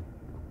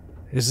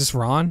 Is this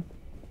Ron?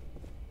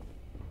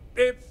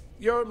 If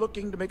you're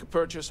looking to make a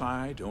purchase,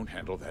 I don't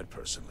handle that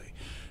personally.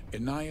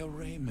 Anaya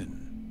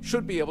Raymond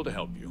should be able to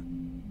help you.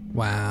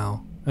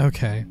 Wow.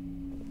 Okay.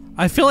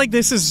 I feel like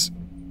this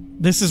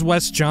is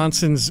Wes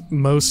Johnson's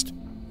most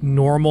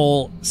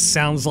normal,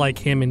 sounds like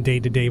him in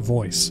day-to-day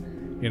voice,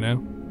 you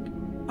know?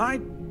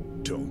 I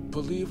don't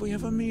believe we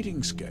have a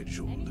meeting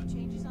scheduled.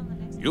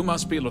 You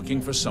must be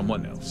looking for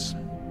someone else.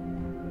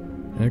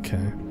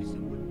 Okay.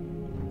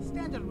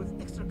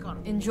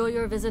 Enjoy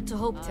your visit to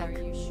Hope Tech.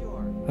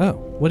 Oh,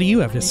 what do you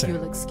have to If say?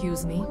 you'll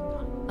excuse me,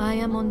 I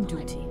am on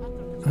duty.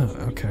 Oh,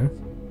 okay.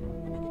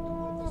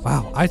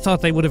 Wow, I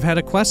thought they would have had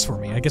a quest for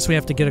me. I guess we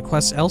have to get a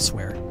quest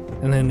elsewhere,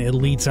 and then it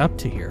leads up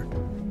to here.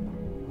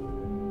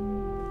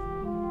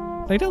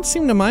 They don't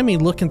seem to mind me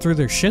looking through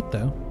their shit,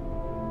 though.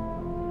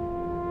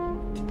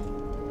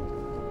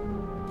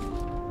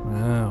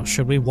 Wow,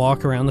 should we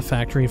walk around the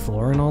factory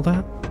floor and all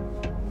that?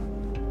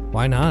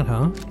 Why not,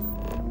 huh?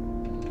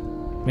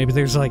 Maybe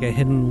there's like a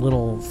hidden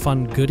little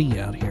fun goodie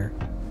out here.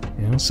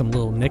 You know, some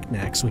little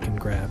knickknacks we can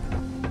grab.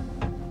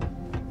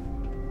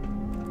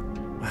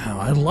 Wow,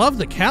 I love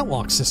the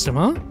catwalk system,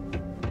 huh?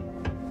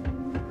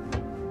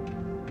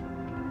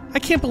 I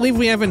can't believe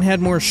we haven't had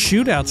more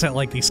shootouts at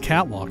like these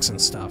catwalks and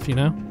stuff, you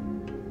know?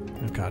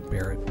 Oh god,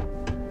 Barrett.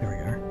 There we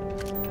are.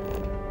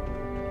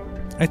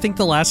 I think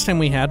the last time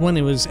we had one,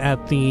 it was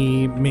at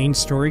the main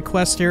story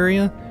quest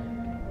area.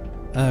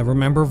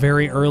 Remember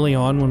very early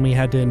on when we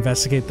had to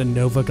investigate the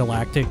Nova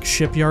Galactic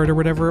shipyard or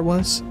whatever it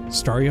was?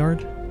 Star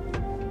Yard?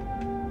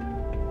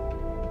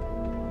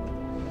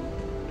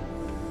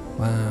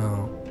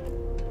 Wow.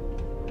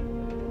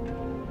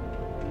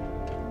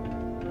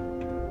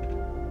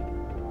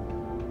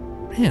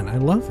 Man, I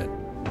love it.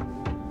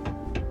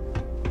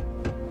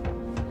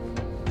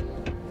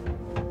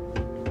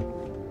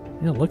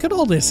 Yeah, look at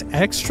all this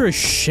extra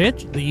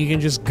shit that you can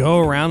just go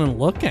around and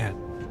look at.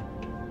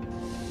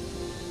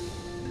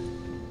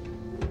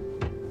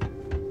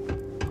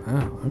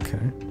 Wow,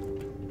 okay.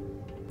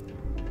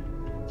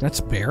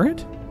 That's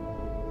Barrett?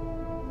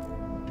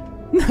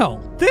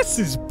 No, this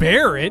is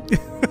Barrett.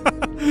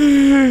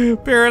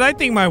 Barrett, I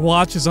think my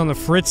watch is on the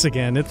fritz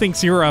again. It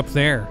thinks you're up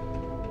there.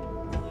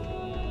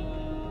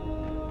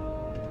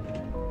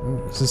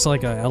 Oh, is this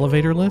like an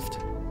elevator lift?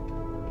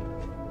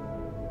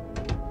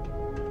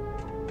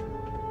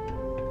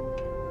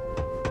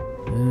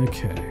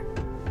 Okay.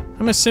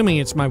 I'm assuming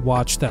it's my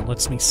watch that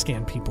lets me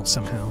scan people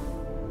somehow.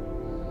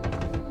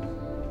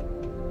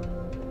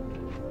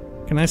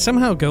 Can I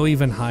somehow go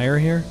even higher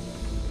here?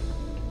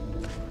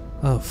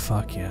 Oh,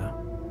 fuck yeah.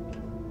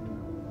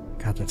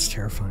 God, that's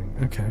terrifying.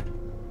 Okay.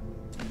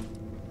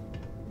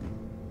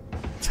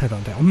 Let's head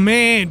on down.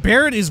 Man,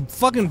 Barrett is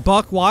fucking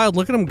buck wild.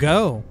 Look at him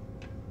go.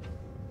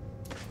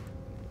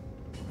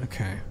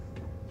 Okay.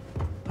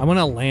 I want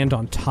to land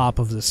on top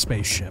of the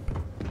spaceship.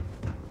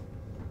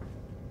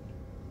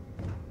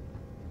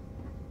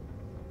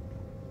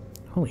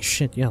 Holy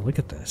shit, yeah, look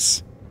at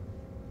this.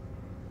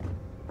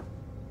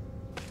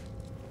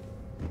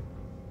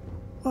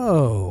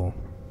 Whoa.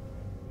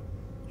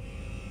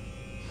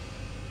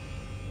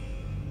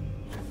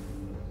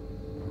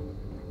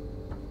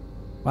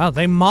 Wow,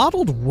 they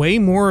modeled way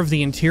more of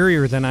the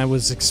interior than I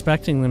was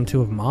expecting them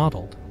to have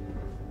modeled.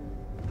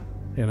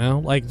 You know,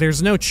 like,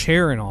 there's no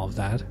chair in all of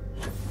that.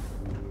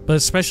 But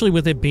especially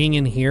with it being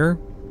in here,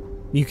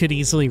 you could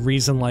easily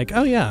reason like,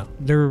 oh yeah,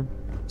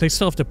 they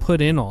still have to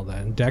put in all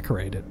that and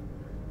decorate it.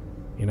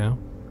 You know?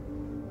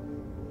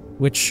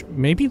 Which,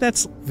 maybe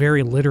that's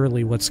very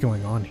literally what's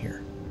going on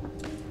here.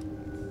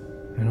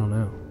 I don't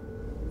know.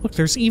 Look,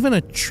 there's even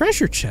a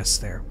treasure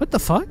chest there. What the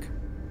fuck?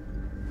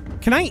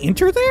 Can I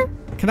enter there?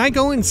 Can I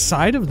go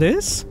inside of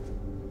this?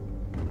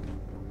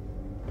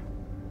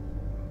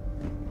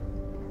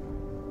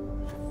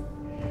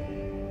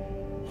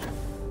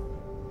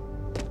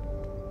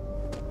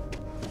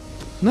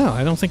 No,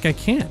 I don't think I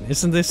can.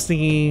 Isn't this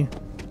the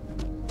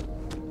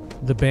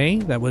bay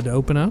that would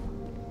open up?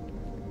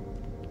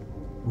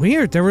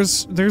 Weird,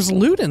 there's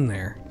loot in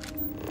there.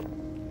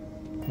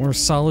 More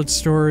solid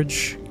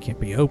storage. Can't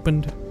be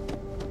opened.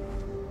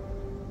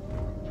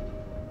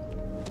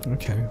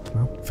 Okay,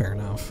 well, fair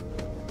enough.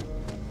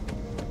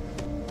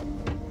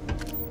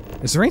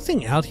 Is there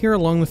anything out here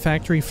along the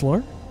factory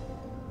floor?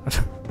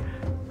 I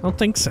don't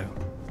think so.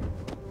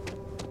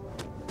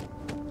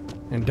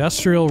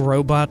 Industrial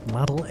Robot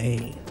Model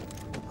A.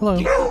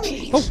 Hello.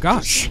 Oh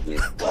gosh.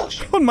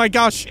 Oh my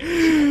gosh.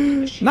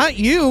 Not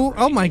you.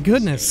 Oh my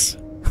goodness.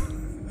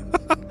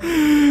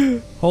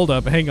 Hold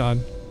up, hang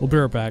on. We'll be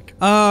right back.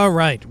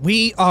 Alright,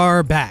 we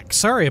are back.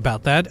 Sorry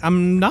about that.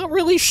 I'm not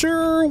really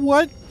sure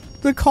what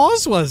the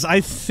cause was.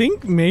 I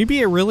think maybe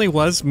it really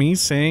was me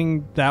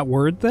saying that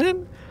word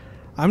then?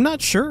 I'm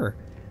not sure.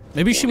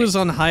 Maybe she was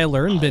on high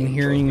alert and been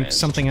hearing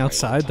something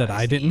outside that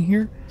I didn't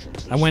hear.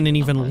 I went and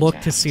even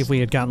looked to see if we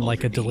had gotten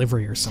like a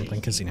delivery or something,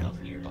 because, you know,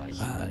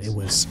 it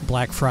was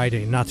Black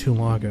Friday not too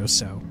long ago,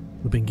 so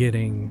we've been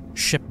getting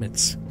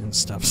shipments and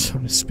stuff, so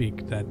to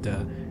speak, that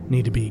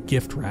need to be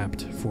gift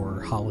wrapped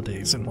for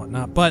holidays and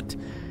whatnot. But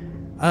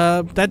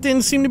that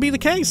didn't seem to be the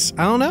case.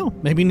 I don't know.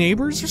 Maybe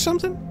neighbors or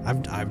something?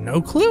 I've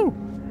no clue.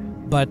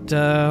 But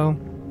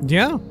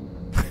yeah.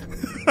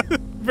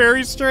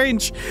 Very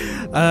strange.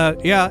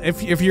 Yeah,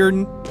 if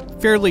you're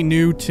fairly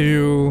new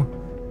to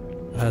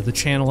the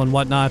channel and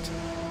whatnot,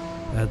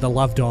 the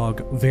love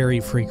dog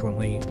very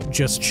frequently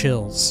just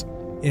chills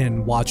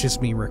and watches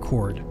me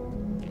record.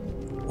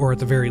 Or at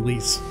the very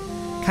least,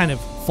 kind of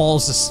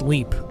falls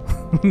asleep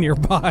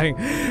nearby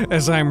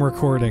as I'm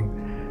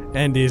recording.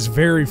 And is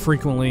very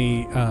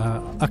frequently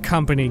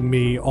accompanying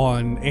me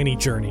on any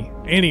journey.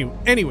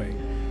 Anyway,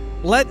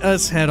 let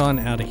us head on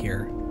out of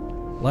here.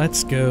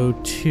 Let's go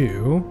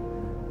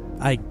to,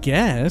 I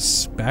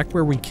guess, back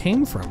where we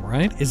came from,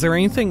 right? Is there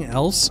anything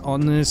else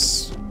on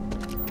this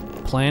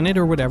planet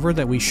or whatever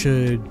that we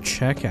should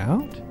check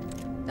out?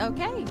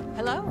 Okay,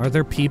 hello. Are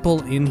there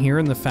people in here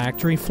in the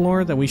factory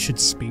floor that we should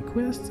speak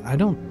with? I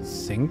don't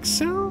think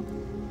so.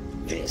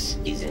 This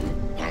is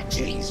an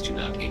please do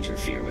not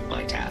interfere with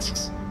my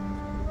tasks.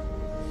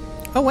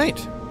 Oh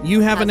wait,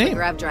 you have a How's the name.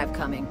 grav drive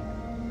coming?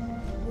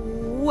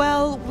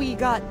 Well, we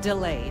got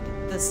delayed.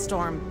 The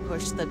storm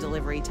pushed the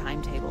delivery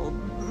timetable.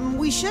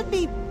 We should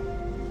be...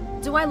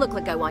 Do I look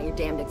like I want your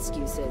damned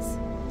excuses?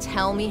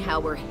 Tell me how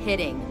we're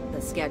hitting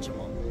the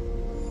schedule.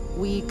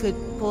 We could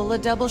pull a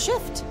double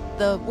shift.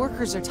 The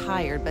workers are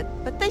tired,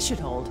 but they should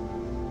hold.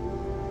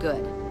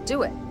 Good.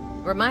 Do it.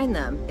 Remind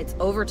them it's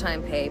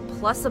overtime pay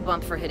plus a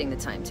bump for hitting the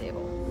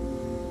timetable.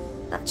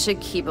 That should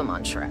keep them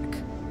on track.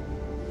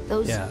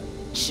 Those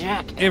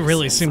It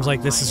really seems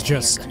like this is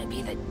just gonna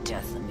be the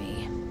death of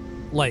me.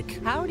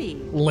 Like howdy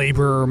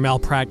labor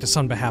malpractice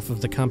on behalf of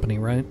the company,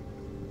 right?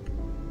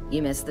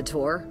 You missed the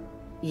tour?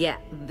 Yeah,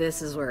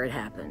 this is where it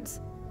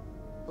happens.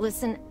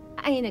 Listen,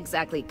 I ain't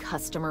exactly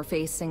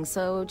customer-facing,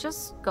 so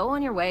just go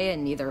on your way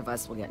and neither of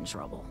us will get in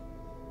trouble.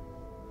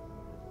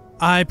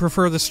 I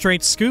prefer the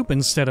straight scoop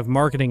instead of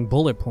marketing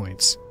bullet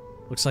points.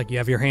 Looks like you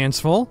have your hands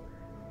full.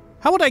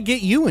 How would I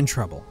get you in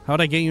trouble? How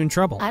would I get you in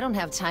trouble? I don't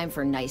have time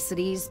for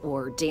niceties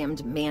or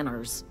damned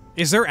manners.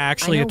 Is there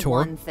actually a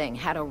tour? I know one thing,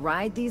 how to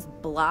ride these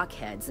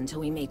blockheads until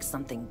we make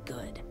something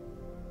good.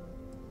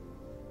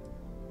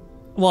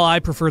 Well, I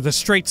prefer the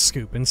straight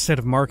scoop instead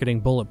of marketing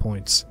bullet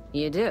points.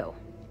 You do?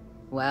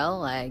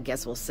 Well, I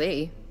guess we'll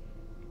see.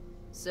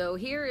 So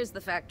here is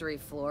the factory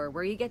floor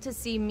where you get to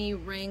see me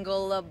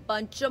wrangle a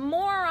bunch of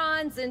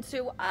morons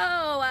into, oh,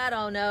 I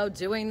don't know,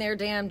 doing their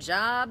damn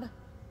job.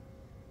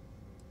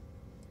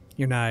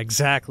 You're not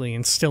exactly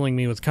instilling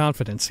me with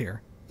confidence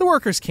here. The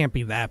workers can't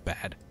be that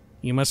bad.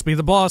 You must be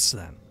the boss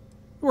then.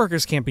 The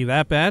workers can't be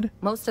that bad.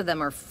 Most of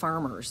them are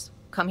farmers.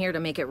 Come here to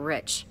make it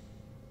rich.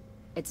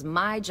 It's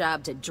my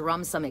job to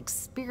drum some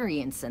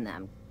experience in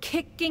them,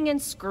 kicking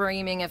and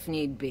screaming if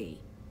need be.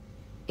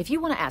 If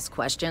you want to ask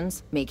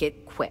questions, make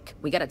it quick.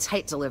 We got a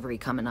tight delivery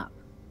coming up.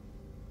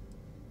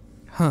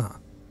 Huh.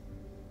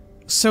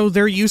 So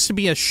there used to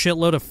be a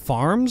shitload of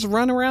farms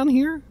run around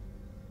here?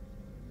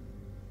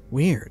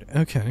 Weird,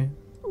 okay.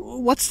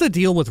 What's the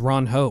deal with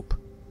Ron Hope?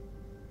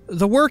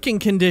 The working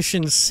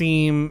conditions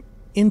seem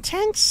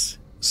intense.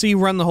 So you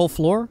run the whole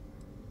floor?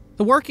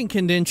 The working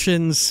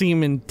conditions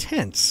seem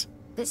intense.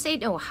 This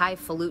ain't no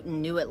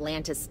highfalutin New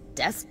Atlantis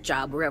desk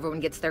job where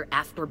everyone gets their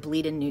after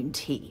bleeding noon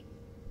tea.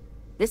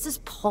 This is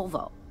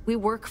Polvo. We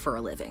work for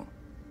a living.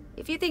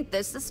 If you think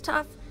this is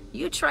tough,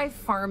 you try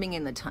farming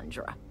in the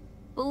tundra.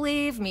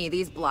 Believe me,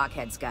 these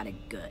blockheads got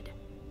it good.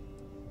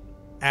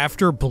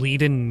 After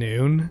bleeding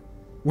noon?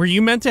 Were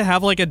you meant to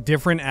have like a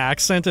different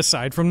accent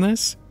aside from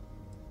this?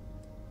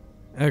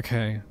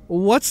 Okay.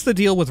 What's the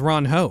deal with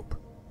Ron Hope?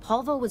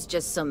 Polvo was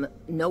just some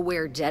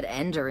nowhere dead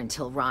ender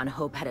until Ron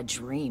Hope had a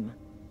dream.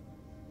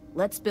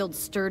 Let's build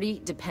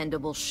sturdy,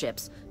 dependable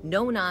ships.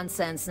 No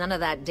nonsense, none of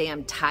that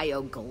damn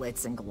Tayo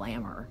glitz and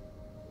glamour.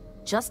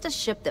 Just a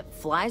ship that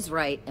flies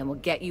right and will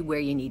get you where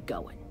you need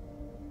going.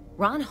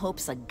 Ron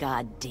Hope's a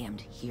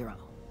goddamned hero.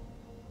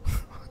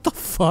 What the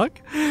fuck?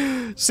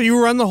 So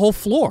you run the whole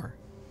floor?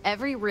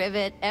 Every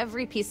rivet,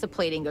 every piece of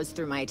plating goes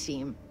through my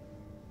team.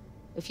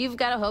 If you've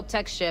got a Hope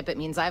Tech ship, it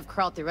means I've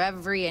crawled through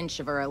every inch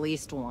of her at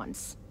least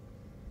once.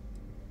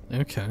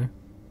 Okay.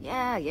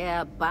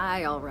 Yeah,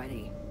 bye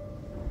already.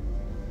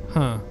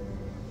 Huh.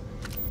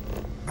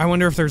 I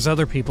wonder if there's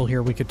other people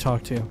here we could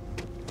talk to.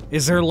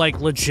 Is there,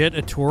 like, legit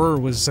a tour, or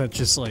was that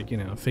just, like, you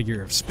know, a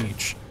figure of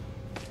speech?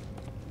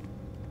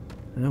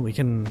 We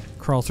can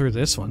crawl through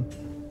this one.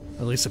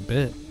 At least a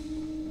bit.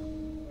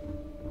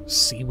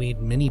 Seaweed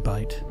mini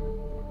bite.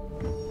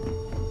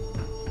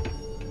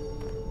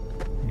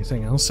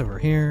 Anything else over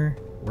here?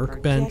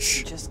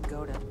 Workbench. Just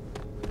go to...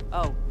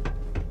 Oh.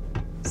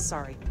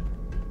 Sorry.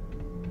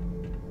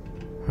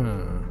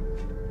 Huh.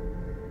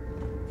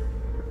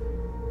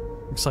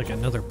 Looks like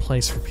another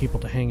place for people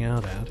to hang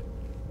out at.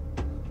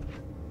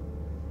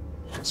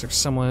 Is there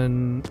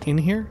someone in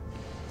here?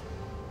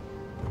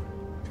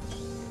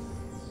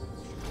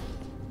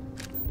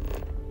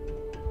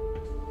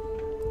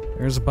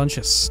 There's a bunch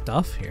of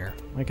stuff here.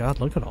 My god,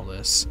 look at all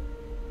this.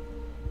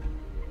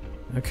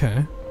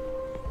 Okay.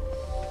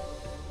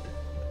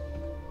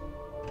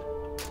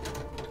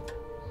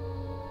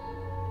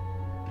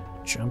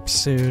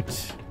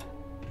 Jumpsuit.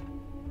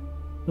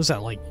 What is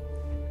that, like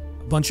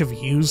a bunch of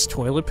used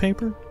toilet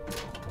paper?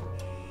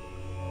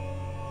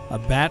 A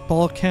bat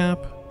ball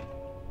cap?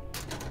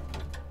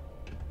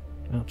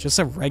 Oh, just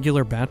a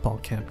regular bat ball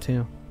cap,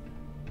 too.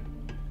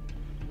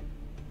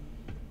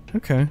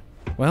 Okay,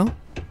 well.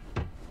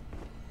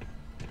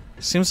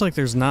 Seems like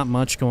there's not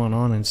much going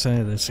on inside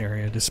of this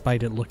area,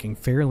 despite it looking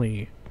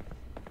fairly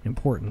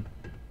important.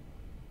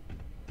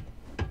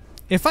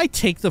 If I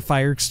take the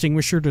fire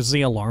extinguisher, does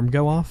the alarm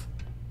go off?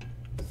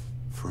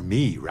 For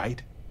me,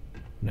 right?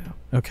 No.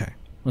 Okay.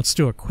 Let's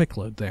do a quick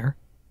load there.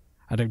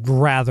 I'd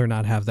rather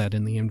not have that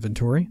in the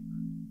inventory.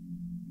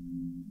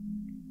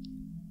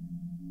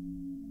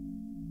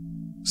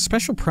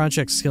 Special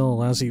project skill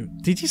allows you...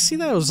 Did you see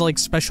that? It was like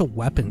special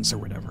weapons or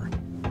whatever.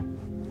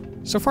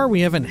 So far we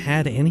haven't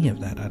had any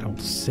of that, I don't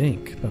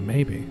think, but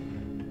maybe.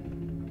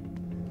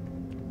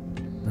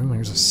 Well,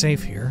 there's a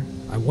safe here.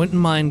 I wouldn't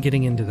mind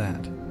getting into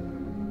that.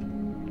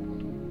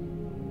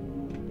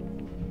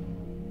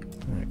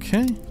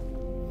 Okay.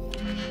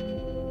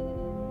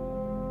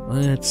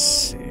 Let's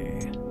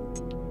see.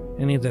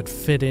 Any that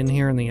fit in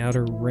here in the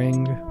outer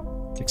ring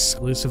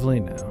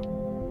exclusively? No.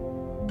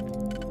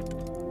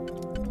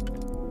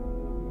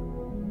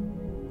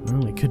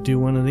 Well, we could do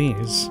one of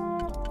these.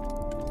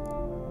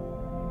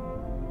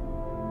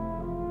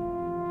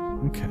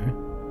 Okay.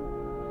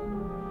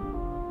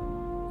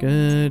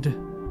 Good.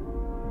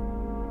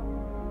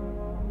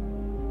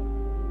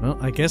 Well,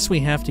 I guess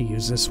we have to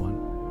use this one.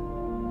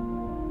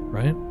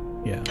 Right?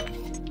 Yeah.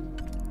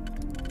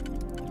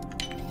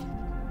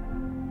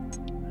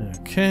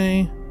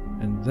 Okay.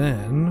 And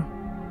then...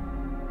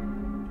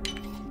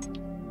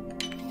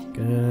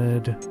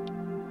 Good.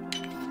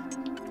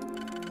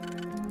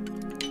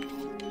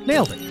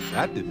 Nailed it.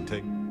 That didn't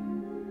take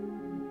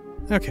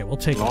Okay, we'll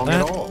take all long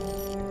that. at all.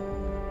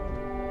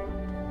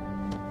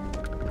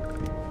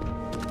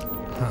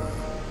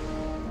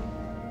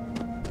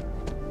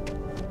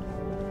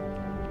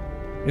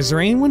 Is there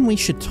anyone we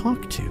should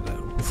talk to,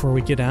 though, before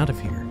we get out of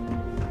here?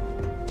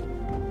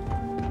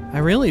 I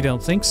really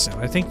don't think so.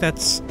 I think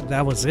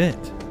that was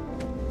it.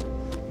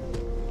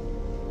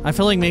 I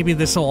feel like maybe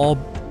this will all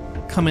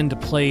come into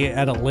play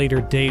at a later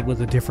date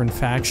with a different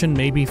faction,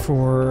 maybe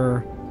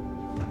for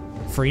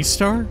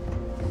Freestar?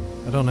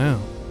 I don't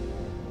know.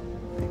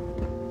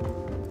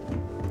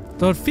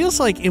 Though it feels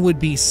like it would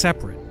be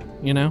separate,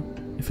 you know?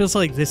 It feels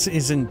like this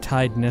isn't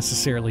tied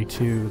necessarily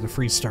to the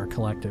Freestar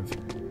Collective.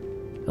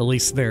 At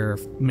least their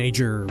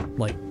major,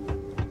 like,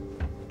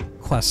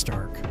 quest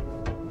arc.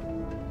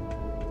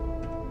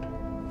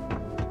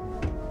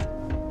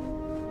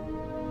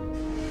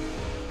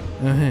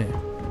 Okay.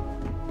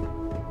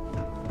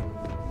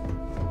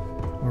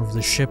 More of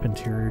the ship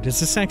interior. Does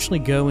this actually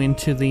go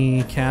into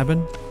the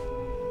cabin?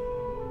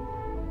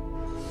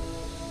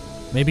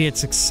 Maybe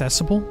it's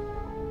accessible?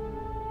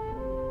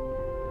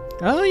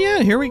 Oh yeah,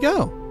 here we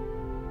go.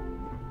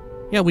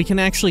 Yeah, we can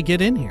actually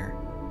get in here.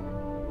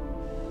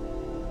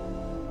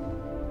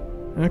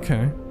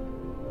 Okay.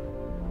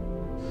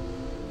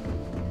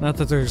 Not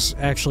that there's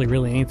actually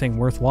really anything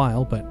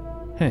worthwhile, but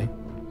hey,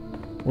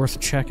 worth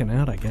checking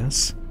out, I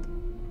guess.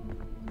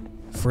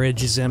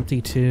 Fridge is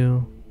empty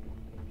too.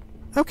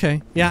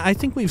 Okay, yeah, I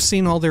think we've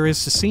seen all there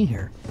is to see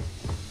here.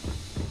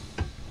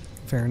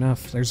 Fair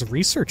enough. There's a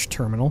research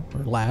terminal,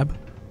 or lab.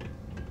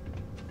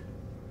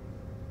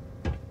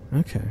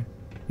 Okay.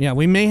 Yeah,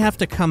 we may have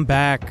to come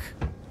back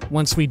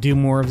once we do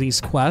more of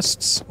these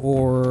quests,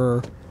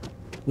 or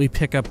we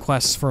pick up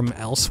quests from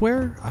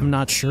elsewhere? I'm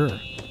not sure.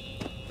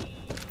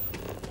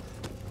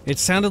 It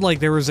sounded like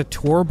there was a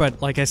tour,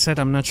 but like I said,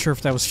 I'm not sure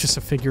if that was just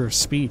a figure of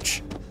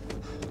speech.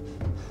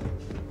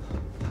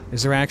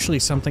 Is there actually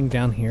something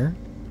down here?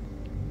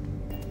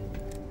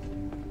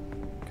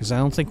 Because I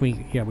don't think we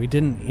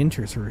didn't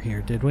enter through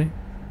here, did we?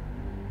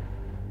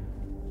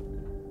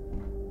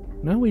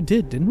 No, we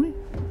did, didn't we?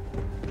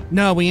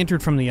 No, we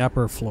entered from the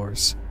upper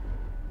floors.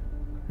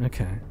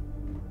 Okay.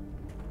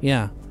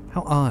 Yeah,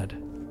 how odd.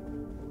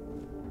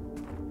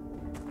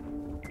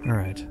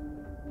 Alright.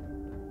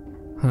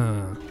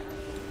 Huh.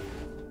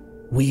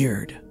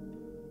 Weird.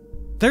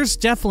 There's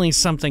definitely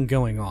something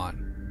going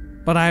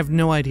on, but I have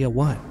no idea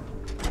what.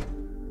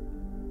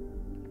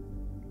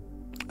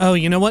 Oh,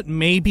 you know what?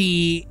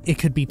 Maybe it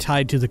could be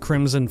tied to the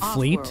Crimson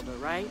Fleet. Off-worlder,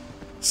 right?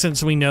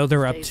 Since we know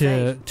they're up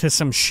to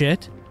some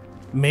shit.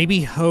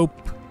 Maybe Hope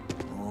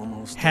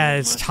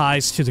has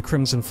ties to the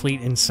Crimson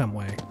Fleet in some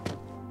way.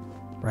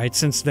 Right?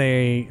 Since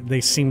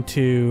they seem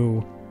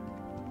to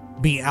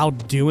be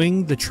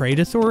outdoing the Trade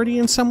Authority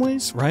in some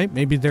ways, right?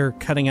 Maybe they're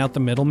cutting out the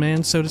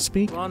middleman, so to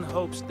speak. Ron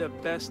hopes the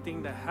best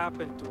thing that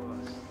happened to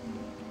us.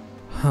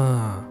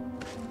 Huh.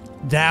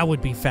 That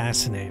would be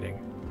fascinating.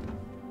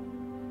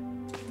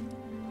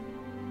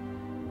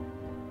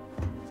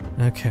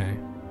 Okay.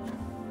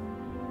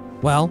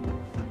 Well,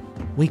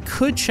 we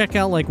could check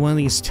out like one of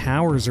these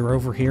towers or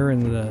over here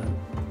in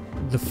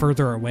the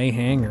further away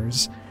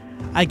hangars.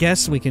 I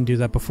guess we can do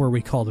that before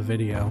we call the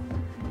video.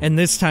 And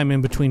this time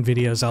in between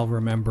videos, I'll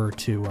remember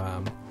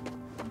to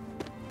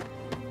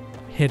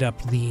hit up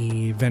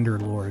the vendor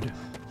lord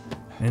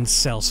and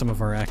sell some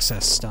of our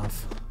excess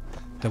stuff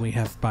that we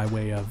have by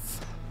way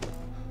of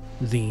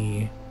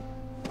the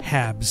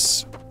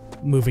Habs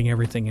moving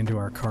everything into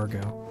our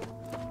cargo.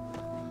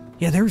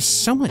 Yeah, there's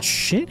so much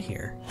shit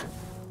here.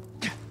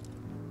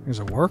 There's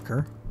a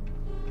worker.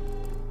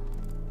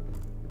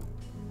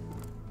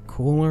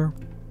 Cooler.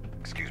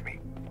 Excuse me.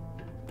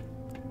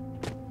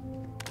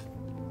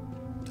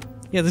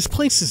 Yeah, this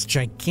place is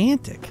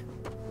gigantic.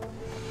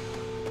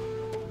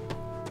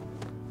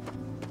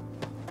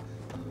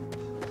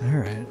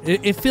 Alright.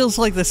 It feels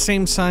like the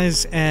same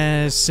size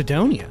as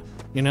Sidonia.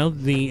 You know,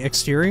 the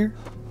exterior?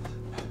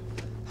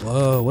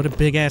 Whoa, what a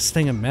big-ass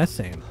thing of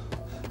methane.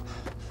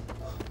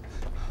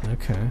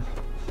 Okay.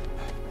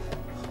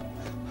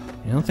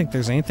 I don't think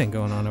there's anything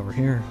going on over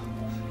here.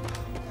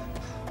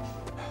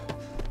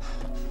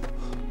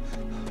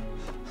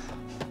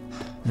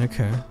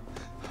 Okay.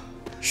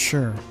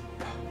 Sure.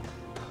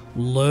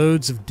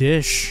 Loads of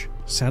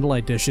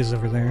satellite dishes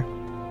over there.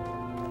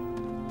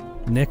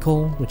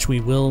 Nickel, which we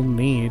will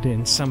need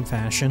in some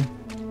fashion.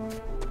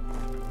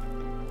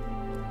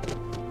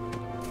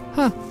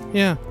 Huh,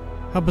 yeah.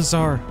 How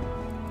bizarre.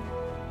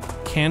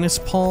 Canis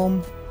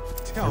palm.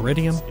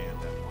 Iridium.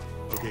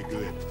 Okay,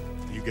 good.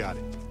 You got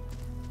it.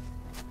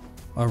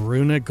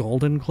 Aruna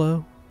golden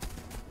glow.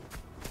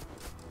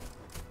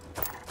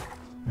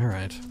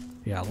 Alright.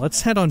 Yeah,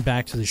 let's head on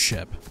back to the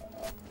ship.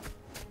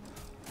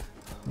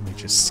 Let me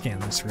just scan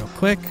this real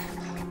quick.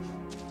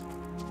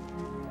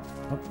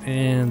 Oh,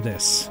 and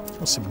this.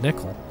 Oh, some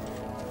nickel.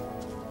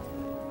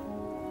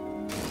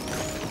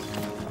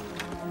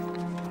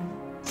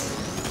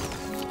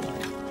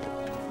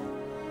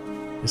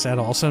 Is that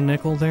also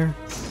nickel there?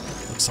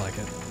 Looks like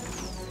it.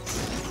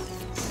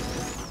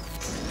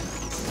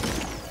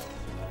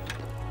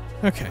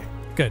 Okay,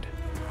 good.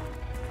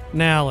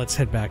 Now let's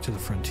head back to the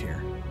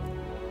frontier.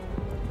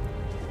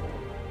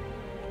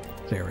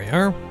 There we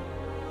are.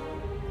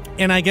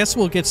 And I guess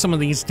we'll get some of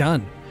these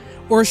done.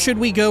 Or should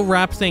we go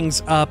wrap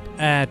things up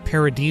at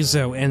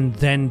Paradiso and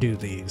then do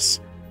these?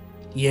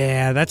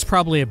 Yeah, that's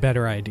probably a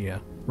better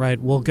idea, right?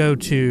 We'll hit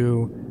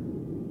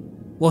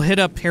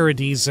up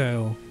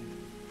Paradiso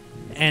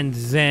and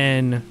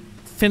then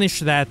finish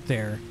that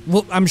there.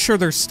 Well, I'm sure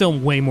there's still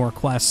way more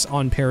quests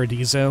on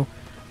Paradiso,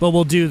 but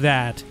we'll do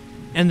that.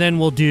 And then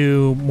we'll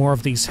do more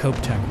of these Hope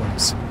Tech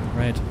ones,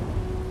 right?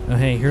 Oh,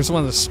 hey, here's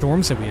one of the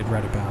storms that we had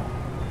read about.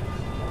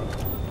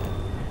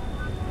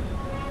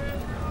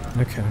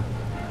 Okay.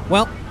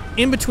 Well,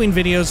 in between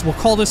videos, we'll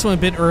call this one a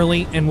bit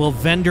early, and we'll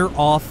vendor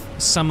off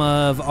some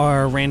of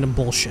our random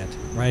bullshit,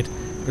 right?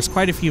 There's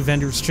quite a few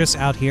vendors just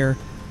out here,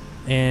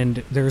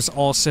 and there's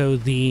also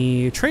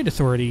the Trade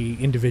Authority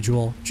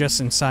individual just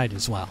inside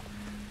as well.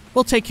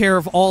 We'll take care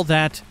of all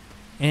that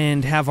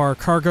and have our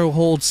cargo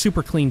hold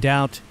super cleaned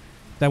out.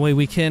 That way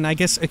we can, I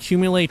guess,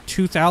 accumulate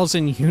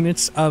 2,000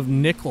 units of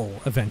nickel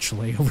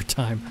eventually over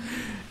time.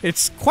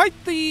 It's quite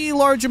the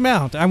large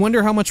amount. I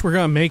wonder how much we're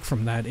going to make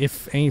from that,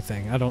 if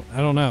anything. I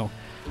don't know.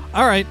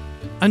 All right.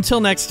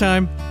 Until next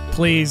time,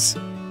 please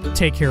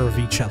take care of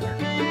each other.